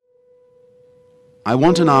 I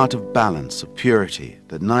want an art of balance, of purity,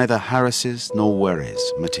 that neither harasses nor worries,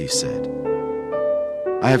 Matisse said.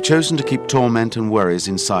 I have chosen to keep torment and worries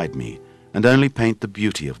inside me and only paint the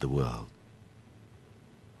beauty of the world.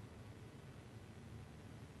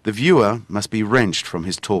 The viewer must be wrenched from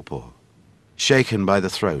his torpor, shaken by the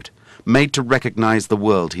throat, made to recognize the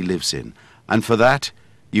world he lives in, and for that,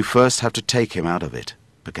 you first have to take him out of it,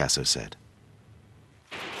 Picasso said.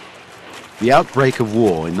 The outbreak of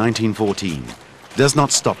war in 1914 does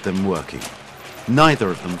not stop them working. Neither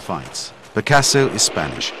of them fights. Picasso is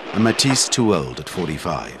Spanish and Matisse too old at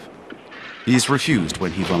 45. He is refused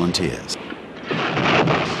when he volunteers.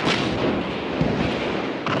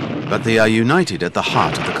 But they are united at the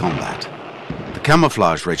heart of the combat. The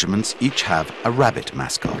camouflage regiments each have a rabbit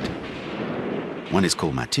mascot. One is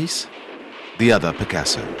called Matisse, the other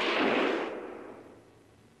Picasso.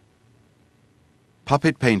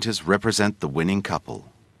 Puppet painters represent the winning couple.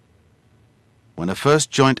 When a first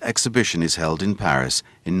joint exhibition is held in Paris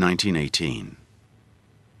in 1918.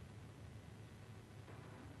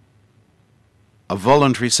 A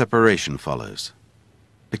voluntary separation follows.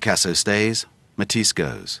 Picasso stays, Matisse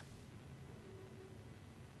goes.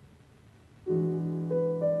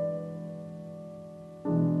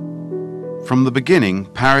 From the beginning,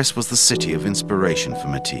 Paris was the city of inspiration for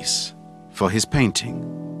Matisse, for his painting,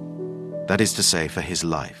 that is to say, for his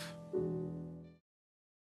life.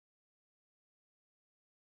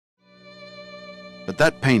 But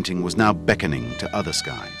that painting was now beckoning to other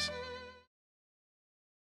skies.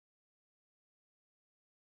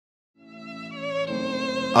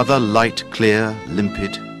 Other light, clear,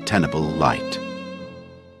 limpid, tenable light.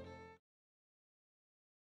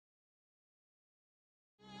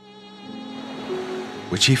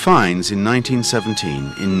 Which he finds in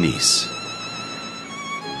 1917 in Nice.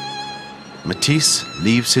 Matisse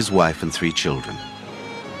leaves his wife and 3 children.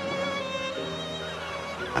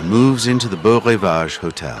 and moves into the Beau Rivage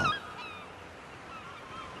Hotel.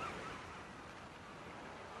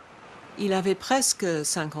 He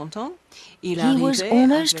was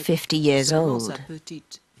almost 50 years old.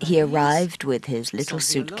 He arrived with his little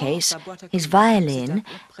suitcase, his violin,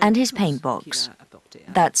 and his paint box.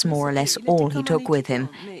 That's more or less all he took with him.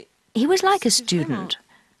 He was like a student.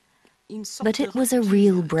 But it was a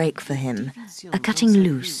real break for him, a cutting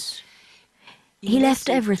loose. He left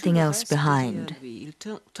everything else behind. He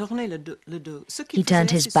turned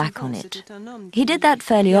his back on it. He did that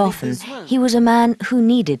fairly often. He was a man who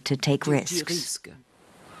needed to take risks.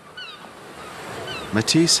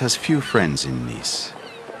 Matisse has few friends in Nice.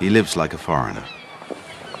 He lives like a foreigner.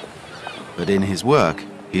 But in his work,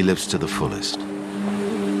 he lives to the fullest.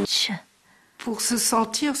 Pour se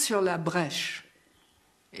sentir sur la brèche.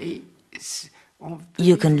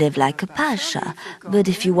 You can live like a pasha, but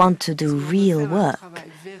if you want to do real work,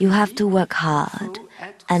 you have to work hard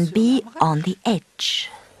and be on the edge.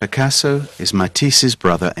 Picasso is Matisse's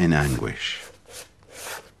brother in anguish.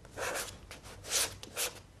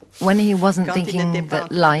 When he wasn't thinking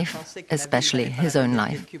that life, especially his own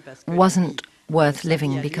life, wasn't worth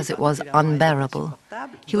living because it was unbearable,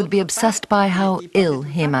 he would be obsessed by how ill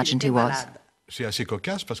he imagined he was.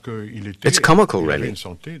 It's comical, really,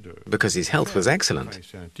 because his health was excellent.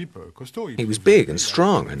 He was big and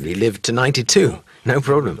strong, and he lived to 92, no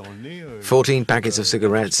problem. 14 packets of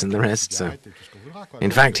cigarettes and the rest, so...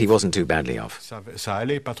 In fact, he wasn't too badly off.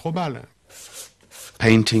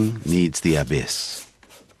 Painting needs the abyss.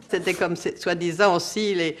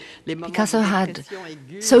 Picasso had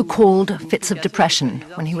so-called fits of depression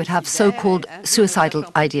when he would have so-called suicidal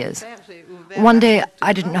ideas. One day,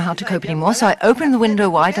 I didn't know how to cope anymore, so I opened the window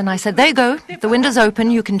wide and I said, "There you go, the window's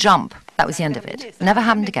open, you can jump." That was the end of it. Never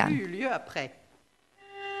happened again.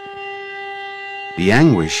 The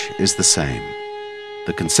anguish is the same.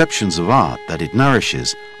 The conceptions of art that it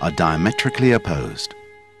nourishes are diametrically opposed.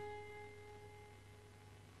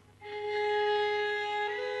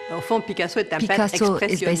 Picasso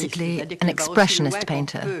is basically an expressionist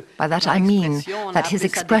painter. By that I mean that his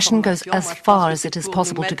expression goes as far as it is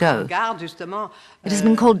possible to go. It has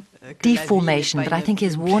been called deformation, but I think he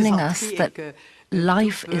is warning us that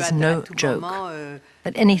life is no joke,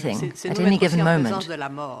 that anything, at any given moment,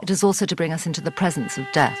 it is also to bring us into the presence of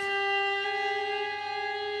death.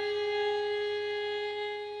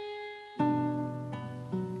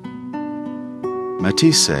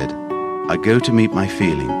 Matisse said, "I go to meet my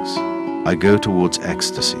feelings. I go towards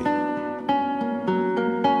ecstasy."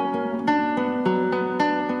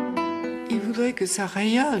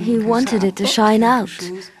 He wanted it to shine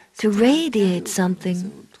out, to radiate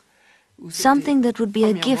something that would be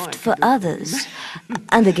a gift for others,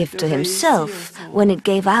 and a gift to himself when it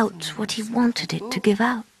gave out what he wanted it to give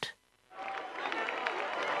out.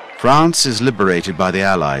 France is liberated by the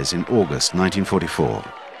Allies in August 1944.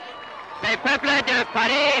 Le peuple de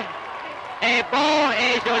Paris est bon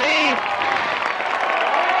et joli.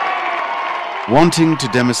 Wanting to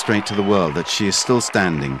demonstrate to the world that she is still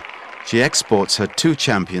standing, she exports her two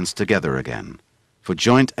champions together again for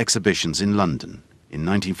joint exhibitions in London in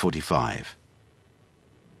 1945.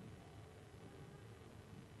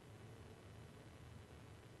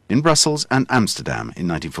 In Brussels and Amsterdam in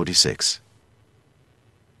 1946.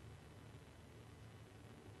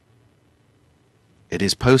 It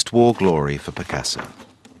is post-war glory for Picasso.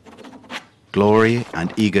 Glory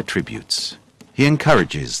and eager tributes. He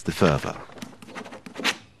encourages the fervor.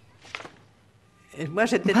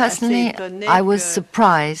 Personally, I was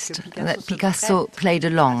surprised that Picasso played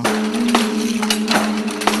along.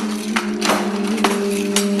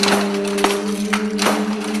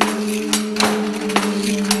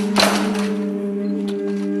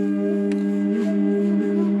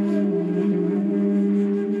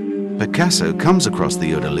 Picasso comes across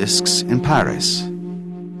the odalisques in Paris.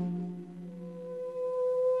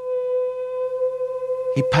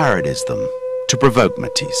 He parodies them to provoke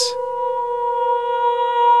Matisse.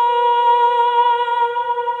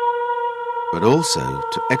 But also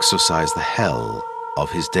to exorcise the hell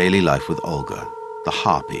of his daily life with Olga, the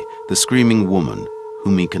harpy, the screaming woman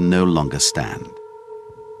whom he can no longer stand.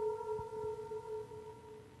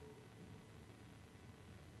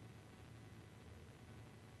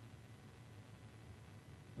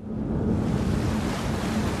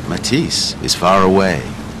 Matisse is far away.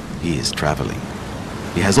 He is traveling.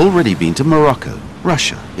 He has already been to Morocco,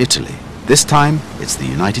 Russia, Italy. This time, it's the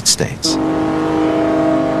United States.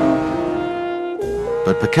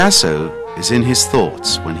 But Picasso is in his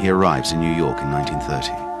thoughts when he arrives in New York in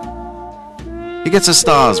 1930. He gets a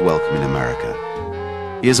star's welcome in America.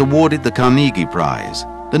 He is awarded the Carnegie Prize,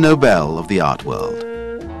 the Nobel of the art world.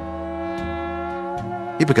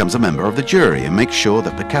 He becomes a member of the jury and makes sure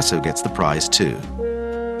that Picasso gets the prize too.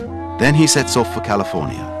 Then he sets off for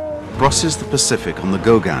California, crosses the Pacific on the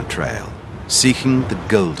Gauguin Trail, seeking the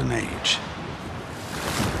Golden Age.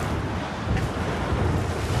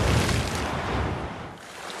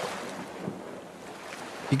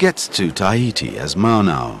 He gets to Tahiti as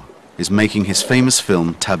Varnedoe is making his famous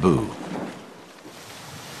film Taboo.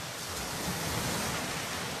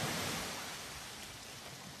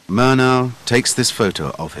 Varnedoe takes this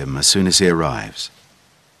photo of him as soon as he arrives.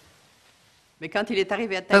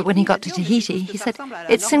 But when he got to Tahiti, he said,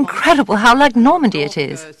 "It's incredible how like Normandy it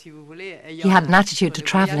is." He had an attitude to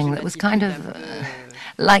travelling that was kind of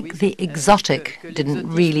like the exotic didn't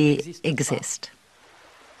really exist.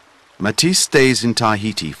 Matisse stays in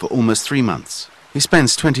Tahiti for almost 3 months. He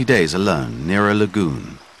spends 20 days alone near a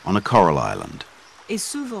lagoon on a coral island.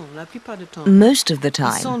 Most of the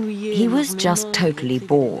time, he was just totally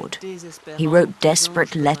bored. He wrote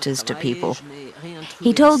desperate letters to people.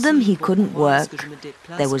 He told them he couldn't work,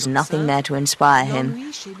 there was nothing there to inspire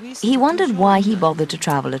him. He wondered why he bothered to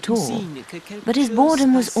travel at all. But his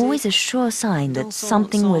boredom was always a sure sign that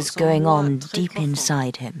something was going on deep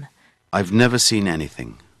inside him. I've never seen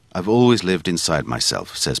anything. I've always lived inside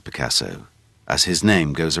myself, says Picasso, as his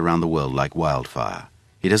name goes around the world like wildfire.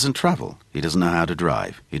 He doesn't travel, he doesn't know how to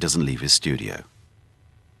drive, he doesn't leave his studio.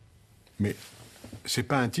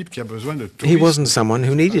 He wasn't someone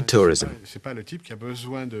who needed tourism.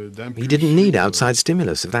 He didn't need outside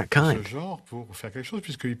stimulus of that kind.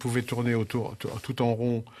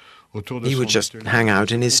 He would just hang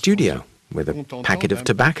out in his studio with a packet of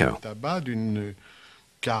tobacco,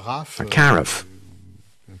 a carafe.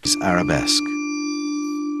 His arabesque.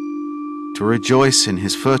 To rejoice in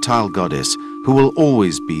his fertile goddess, who will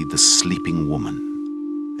always be the sleeping woman.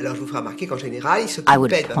 I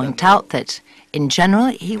would point out that, in general,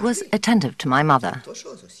 he was attentive to my mother.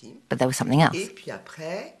 But there was something else.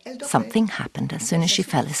 Something happened as soon as she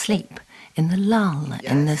fell asleep, in the lull,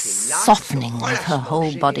 in the softening of her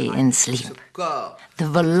whole body in sleep. The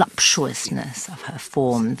voluptuousness of her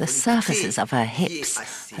form, the surfaces of her hips,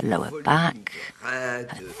 her lower back, her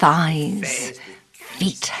thighs,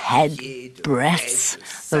 feet, head, breasts,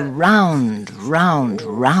 the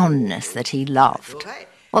roundness that he loved.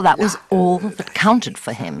 Well, that was all that counted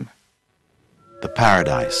for him. The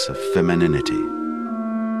paradise of femininity.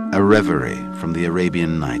 A reverie from the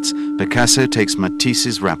Arabian Nights, Picasso takes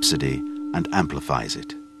Matisse's Rhapsody and amplifies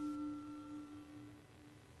it.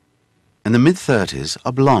 In the mid-30s,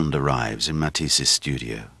 a blonde arrives in Matisse's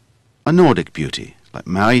studio. A Nordic beauty, like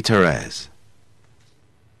Marie-Thérèse.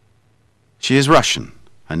 She is Russian.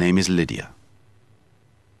 Her name is Lydia.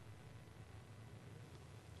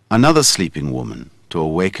 Another sleeping woman to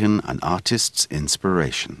awaken an artist's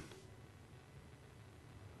inspiration.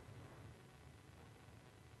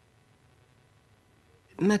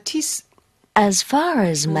 Matisse. As far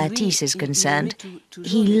as Matisse is concerned,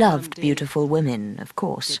 he loved beautiful women, of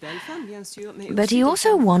course. But he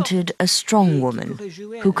also wanted a strong woman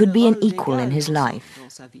who could be an equal in his life.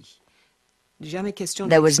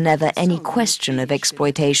 There was never any question of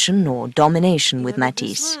exploitation or domination with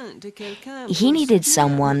Matisse. He needed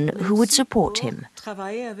someone who would support him,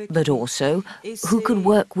 but also who could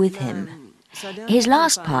work with him. His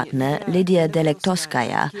last partner, Lydia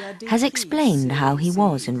Delektovskaya, has explained how he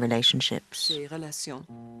was in relationships.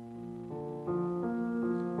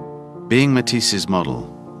 Being Matisse's model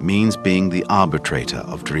means being the arbitrator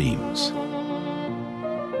of dreams.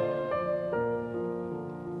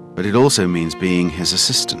 But it also means being his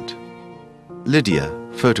assistant. Lydia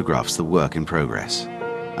photographs the work in progress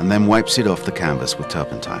and then wipes it off the canvas with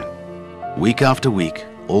turpentine. Week after week,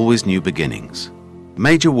 always new beginnings.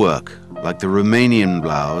 Major work, like the Romanian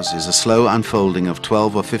blouse, is a slow unfolding of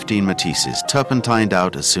 12 or 15 Matisses, turpentined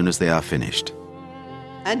out as soon as they are finished.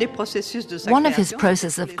 One of his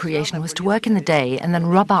processes of creation was to work in the day and then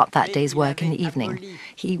rub out that day's work in the evening.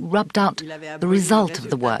 He rubbed out the result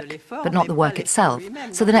of the work, but not the work itself.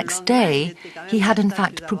 So the next day, he had in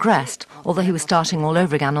fact progressed, although he was starting all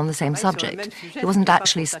over again on the same subject. He wasn't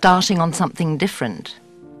actually starting on something different.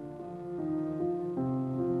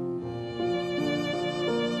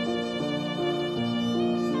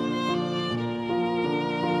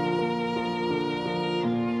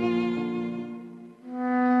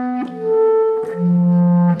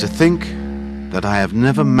 To think that I have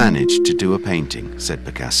never managed to do a painting, said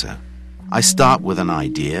Picasso. I start with an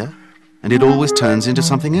idea, and it always turns into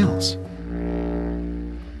something else.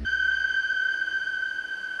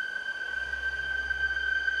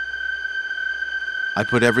 I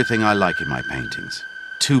put everything I like in my paintings.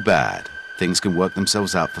 Too bad. Things can work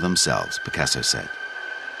themselves out for themselves, Picasso said.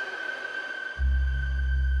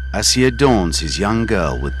 as he adorns his young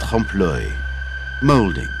girl with trompe-l'oeil,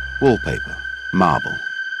 moulding, wallpaper, marble.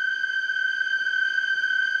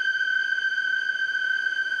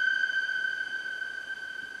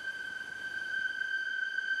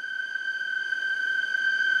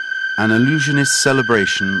 An illusionist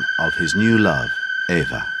celebration of his new love,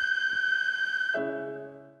 Eva.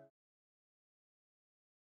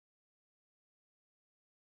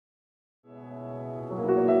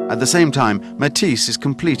 At the same time, Matisse is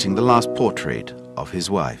completing the last portrait of his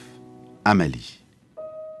wife, Amélie.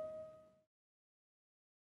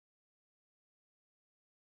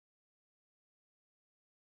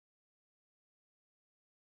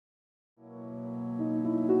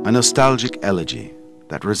 A nostalgic elegy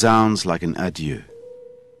that resounds like an adieu.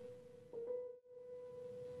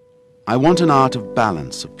 I want an art of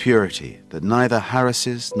balance, of purity, that neither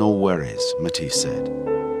harasses nor worries, Matisse said.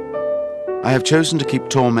 I have chosen to keep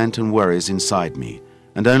torment and worries inside me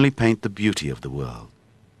and only paint the beauty of the world.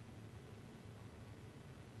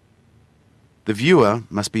 The viewer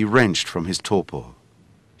must be wrenched from his torpor,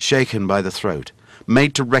 shaken by the throat,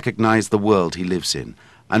 made to recognize the world he lives in,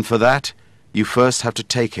 and for that you first have to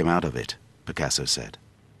take him out of it, Picasso said.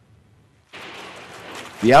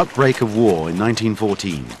 The outbreak of war in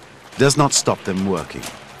 1914 does not stop them working.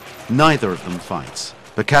 Neither of them fights.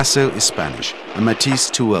 Picasso is Spanish and Matisse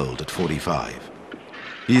too old at 45.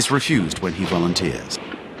 He is refused when he volunteers.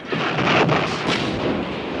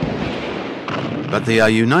 But they are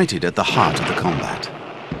united at the heart of the combat.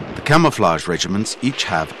 The camouflage regiments each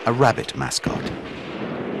have a rabbit mascot.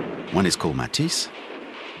 One is called Matisse,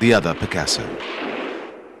 the other Picasso.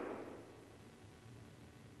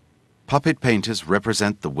 Puppet painters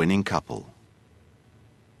represent the winning couple.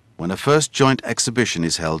 When a first joint exhibition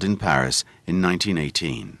is held in Paris in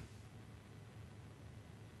 1918.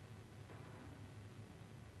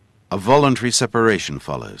 A voluntary separation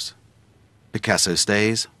follows. Picasso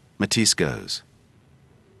stays, Matisse goes.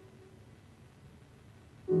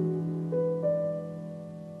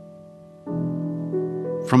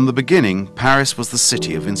 From the beginning, Paris was the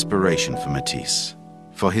city of inspiration for Matisse,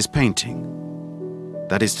 for his painting,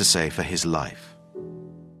 that is to say, for his life.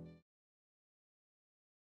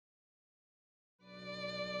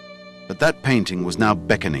 But that painting was now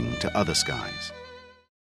beckoning to other skies.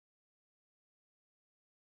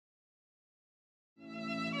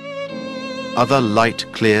 Other light,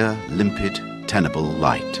 clear, limpid, tenable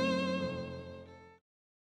light.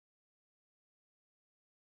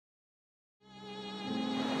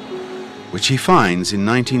 Which he finds in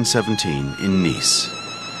 1917 in Nice.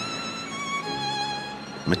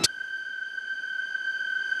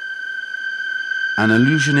 An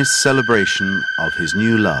illusionist celebration of his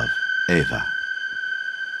new love, Eva.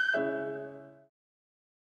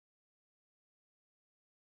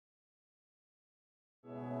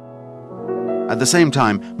 At the same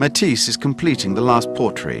time, Matisse is completing the last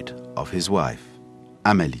portrait of his wife,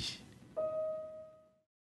 Amélie.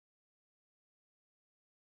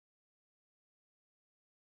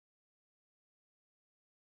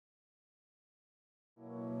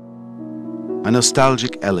 A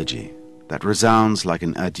nostalgic elegy that resounds like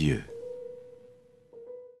an adieu.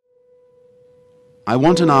 I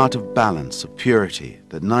want an art of balance, of purity,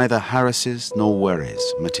 that neither harasses nor worries,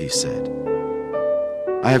 Matisse said.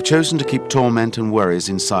 I have chosen to keep torment and worries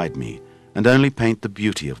inside me and only paint the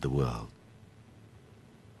beauty of the world.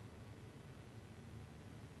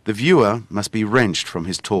 The viewer must be wrenched from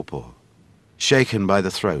his torpor, shaken by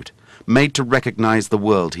the throat, made to recognize the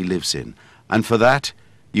world he lives in, and for that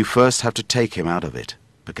you first have to take him out of it,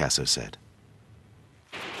 Picasso said.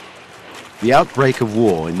 The outbreak of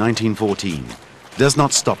war in 1914 does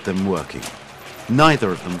not stop them working. Neither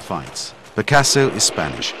of them fights. Picasso is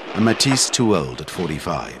Spanish and Matisse too old at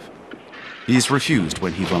 45. He is refused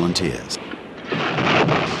when he volunteers.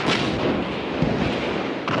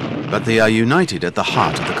 But they are united at the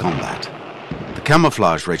heart of the combat. The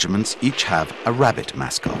camouflage regiments each have a rabbit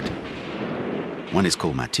mascot. One is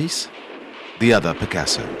called Matisse, the other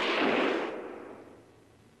Picasso.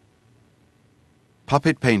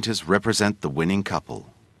 Puppet painters represent the winning couple.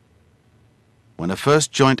 When a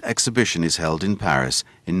first joint exhibition is held in Paris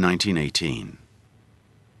in 1918.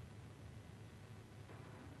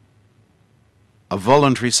 A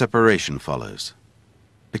voluntary separation follows.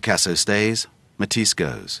 Picasso stays, Matisse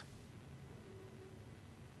goes.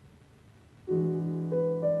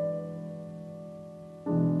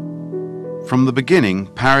 From the beginning,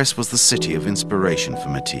 Paris was the city of inspiration for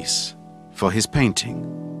Matisse, for his painting,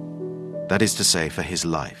 that is to say, for his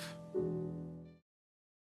life.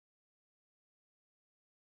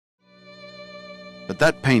 But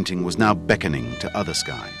that painting was now beckoning to other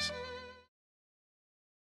skies.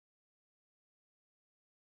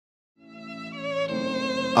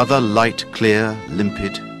 other light, clear,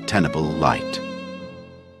 limpid, tenable light.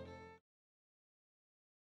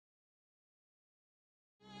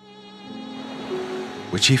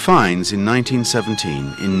 Which he finds in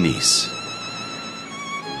 1917 in Nice.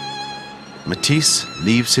 Matisse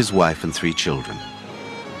leaves his wife and 3 children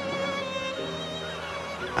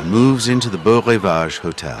and moves into the Beau Rivage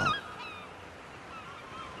Hotel.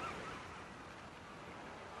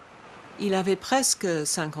 He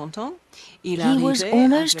was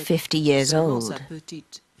almost 50 years old.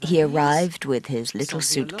 He arrived with his little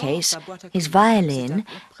suitcase, his violin,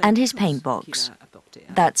 and his paint box.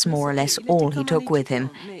 That's more or less all he took with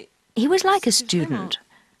him. He was like a student.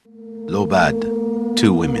 L'aubade,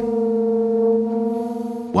 2 women.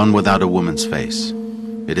 One without a woman's face.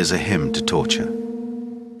 It is a hymn to torture.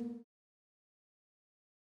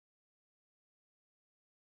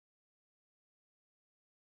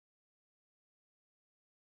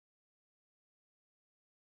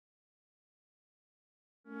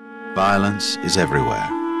 Violence is everywhere,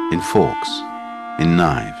 in forks, in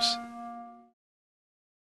knives.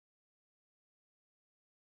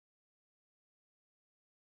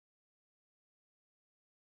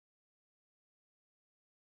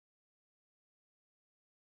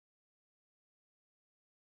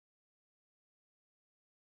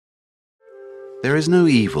 There is no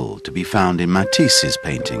evil to be found in Matisse's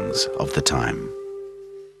paintings of the time.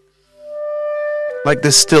 Like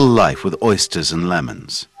this still life with oysters and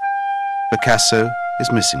lemons. Picasso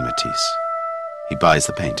is missing Matisse. He buys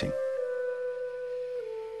the painting.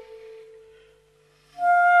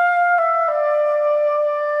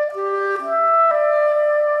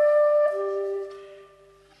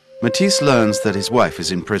 Matisse learns that his wife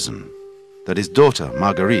is in prison, that his daughter,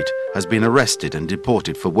 Marguerite, has been arrested and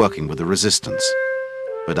deported for working with the resistance.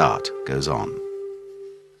 But art goes on.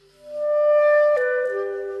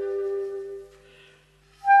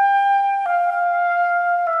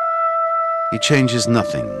 He changes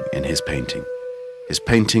nothing in his painting. His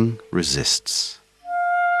painting resists.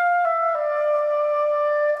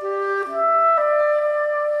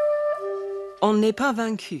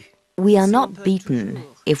 We are not beaten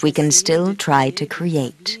if we can still try to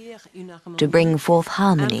create, to bring forth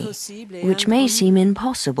harmony, which may seem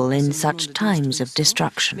impossible in such times of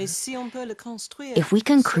destruction. If we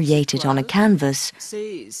can create it on a canvas,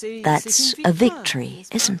 that's a victory,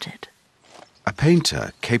 isn't it? A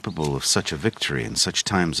painter capable of such a victory in such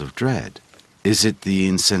times of dread, is it the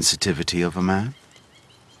insensitivity of a man?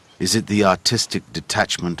 Is it the artistic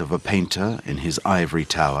detachment of a painter in his ivory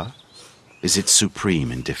tower? Is it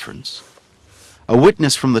supreme indifference? A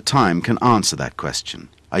witness from the time can answer that question.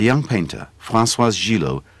 A young painter, Françoise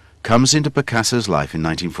Gillot, comes into Picasso's life in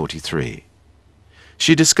 1943.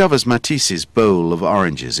 She discovers Matisse's bowl of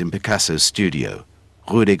oranges in Picasso's studio,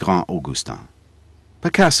 Rue des Grands Augustins.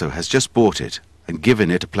 Picasso has just bought it and given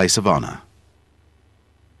it a place of honor.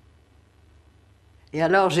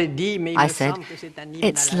 I said,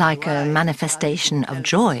 it's like a manifestation of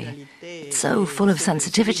joy. It's so full of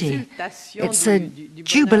sensitivity. It's a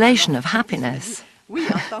jubilation of happiness.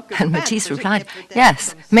 And Matisse replied,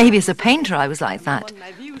 yes, maybe as a painter I was like that,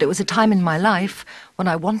 but it was a time in my life when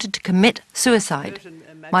I wanted to commit suicide.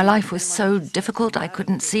 My life was so difficult I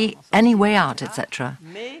couldn't see any way out, etc.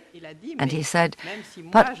 And he said,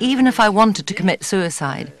 but even if I wanted to commit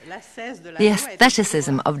suicide, the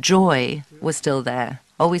aestheticism of joy was still there,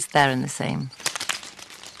 always there and the same.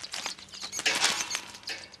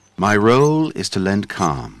 My role is to lend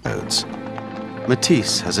calm.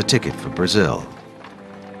 Matisse has a ticket for Brazil.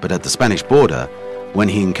 But at the Spanish border, when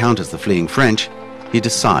he encounters the fleeing French, he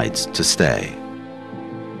decides to stay.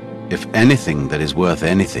 If anything that is worth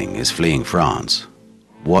anything is fleeing France,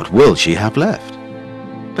 what will she have left?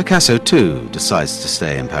 Picasso, too, decides to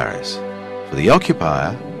stay in Paris. For the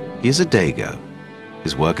occupier, he is a dago.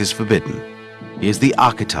 His work is forbidden. He is the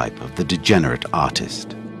archetype of the degenerate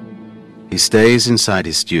artist. He stays inside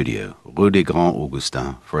his studio, Rue des Grands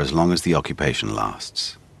Augustins, for as long as the occupation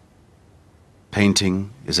lasts.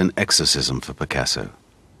 Painting is an exorcism for Picasso.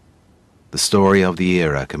 The story of the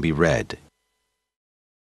era can be read.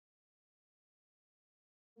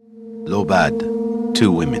 L'aubade, 2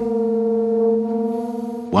 women.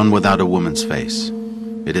 One without a woman's face.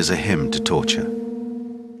 It is a hymn to torture.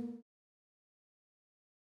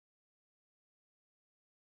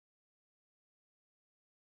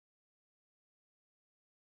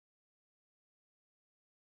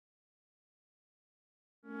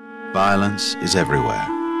 Violence is everywhere,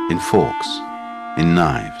 in forks, in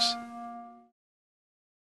knives.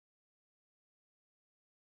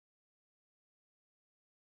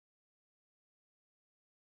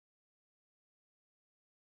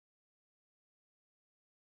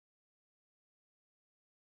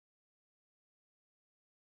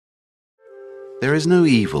 There is no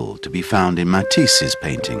evil to be found in Matisse's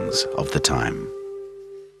paintings of the time.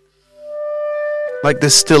 Like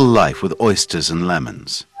this still life with oysters and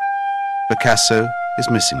lemons, Picasso is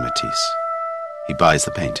missing Matisse. He buys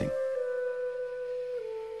the painting.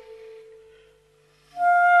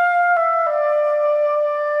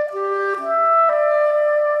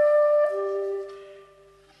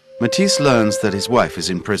 Matisse learns that his wife is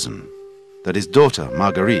in prison, that his daughter,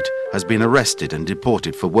 Marguerite, has been arrested and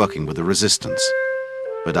deported for working with the resistance.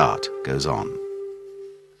 But art goes on.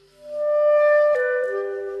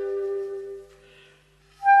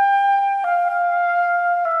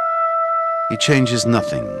 He changes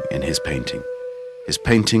nothing in his painting. His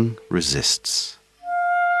painting resists.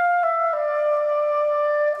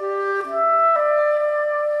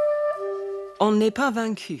 On n'est pas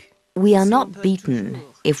vaincu. We are not beaten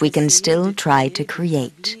if we can still try to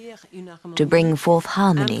create, to bring forth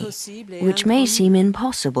harmony, which may seem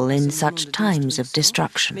impossible in such times of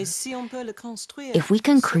destruction. If we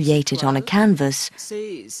can create it on a canvas,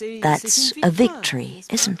 that's a victory,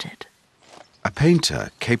 isn't it? A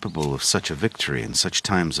painter capable of such a victory in such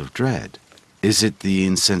times of dread, is it the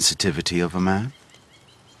insensitivity of a man?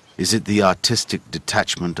 Is it the artistic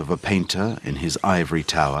detachment of a painter in his ivory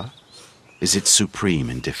tower? Is it supreme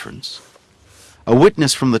indifference? A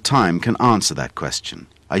witness from the time can answer that question.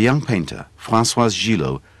 A young painter, Françoise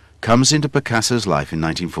Gillot, comes into Picasso's life in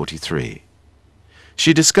 1943.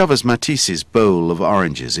 She discovers Matisse's bowl of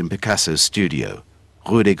oranges in Picasso's studio,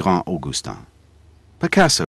 Rue des Grands Augustins. Picasso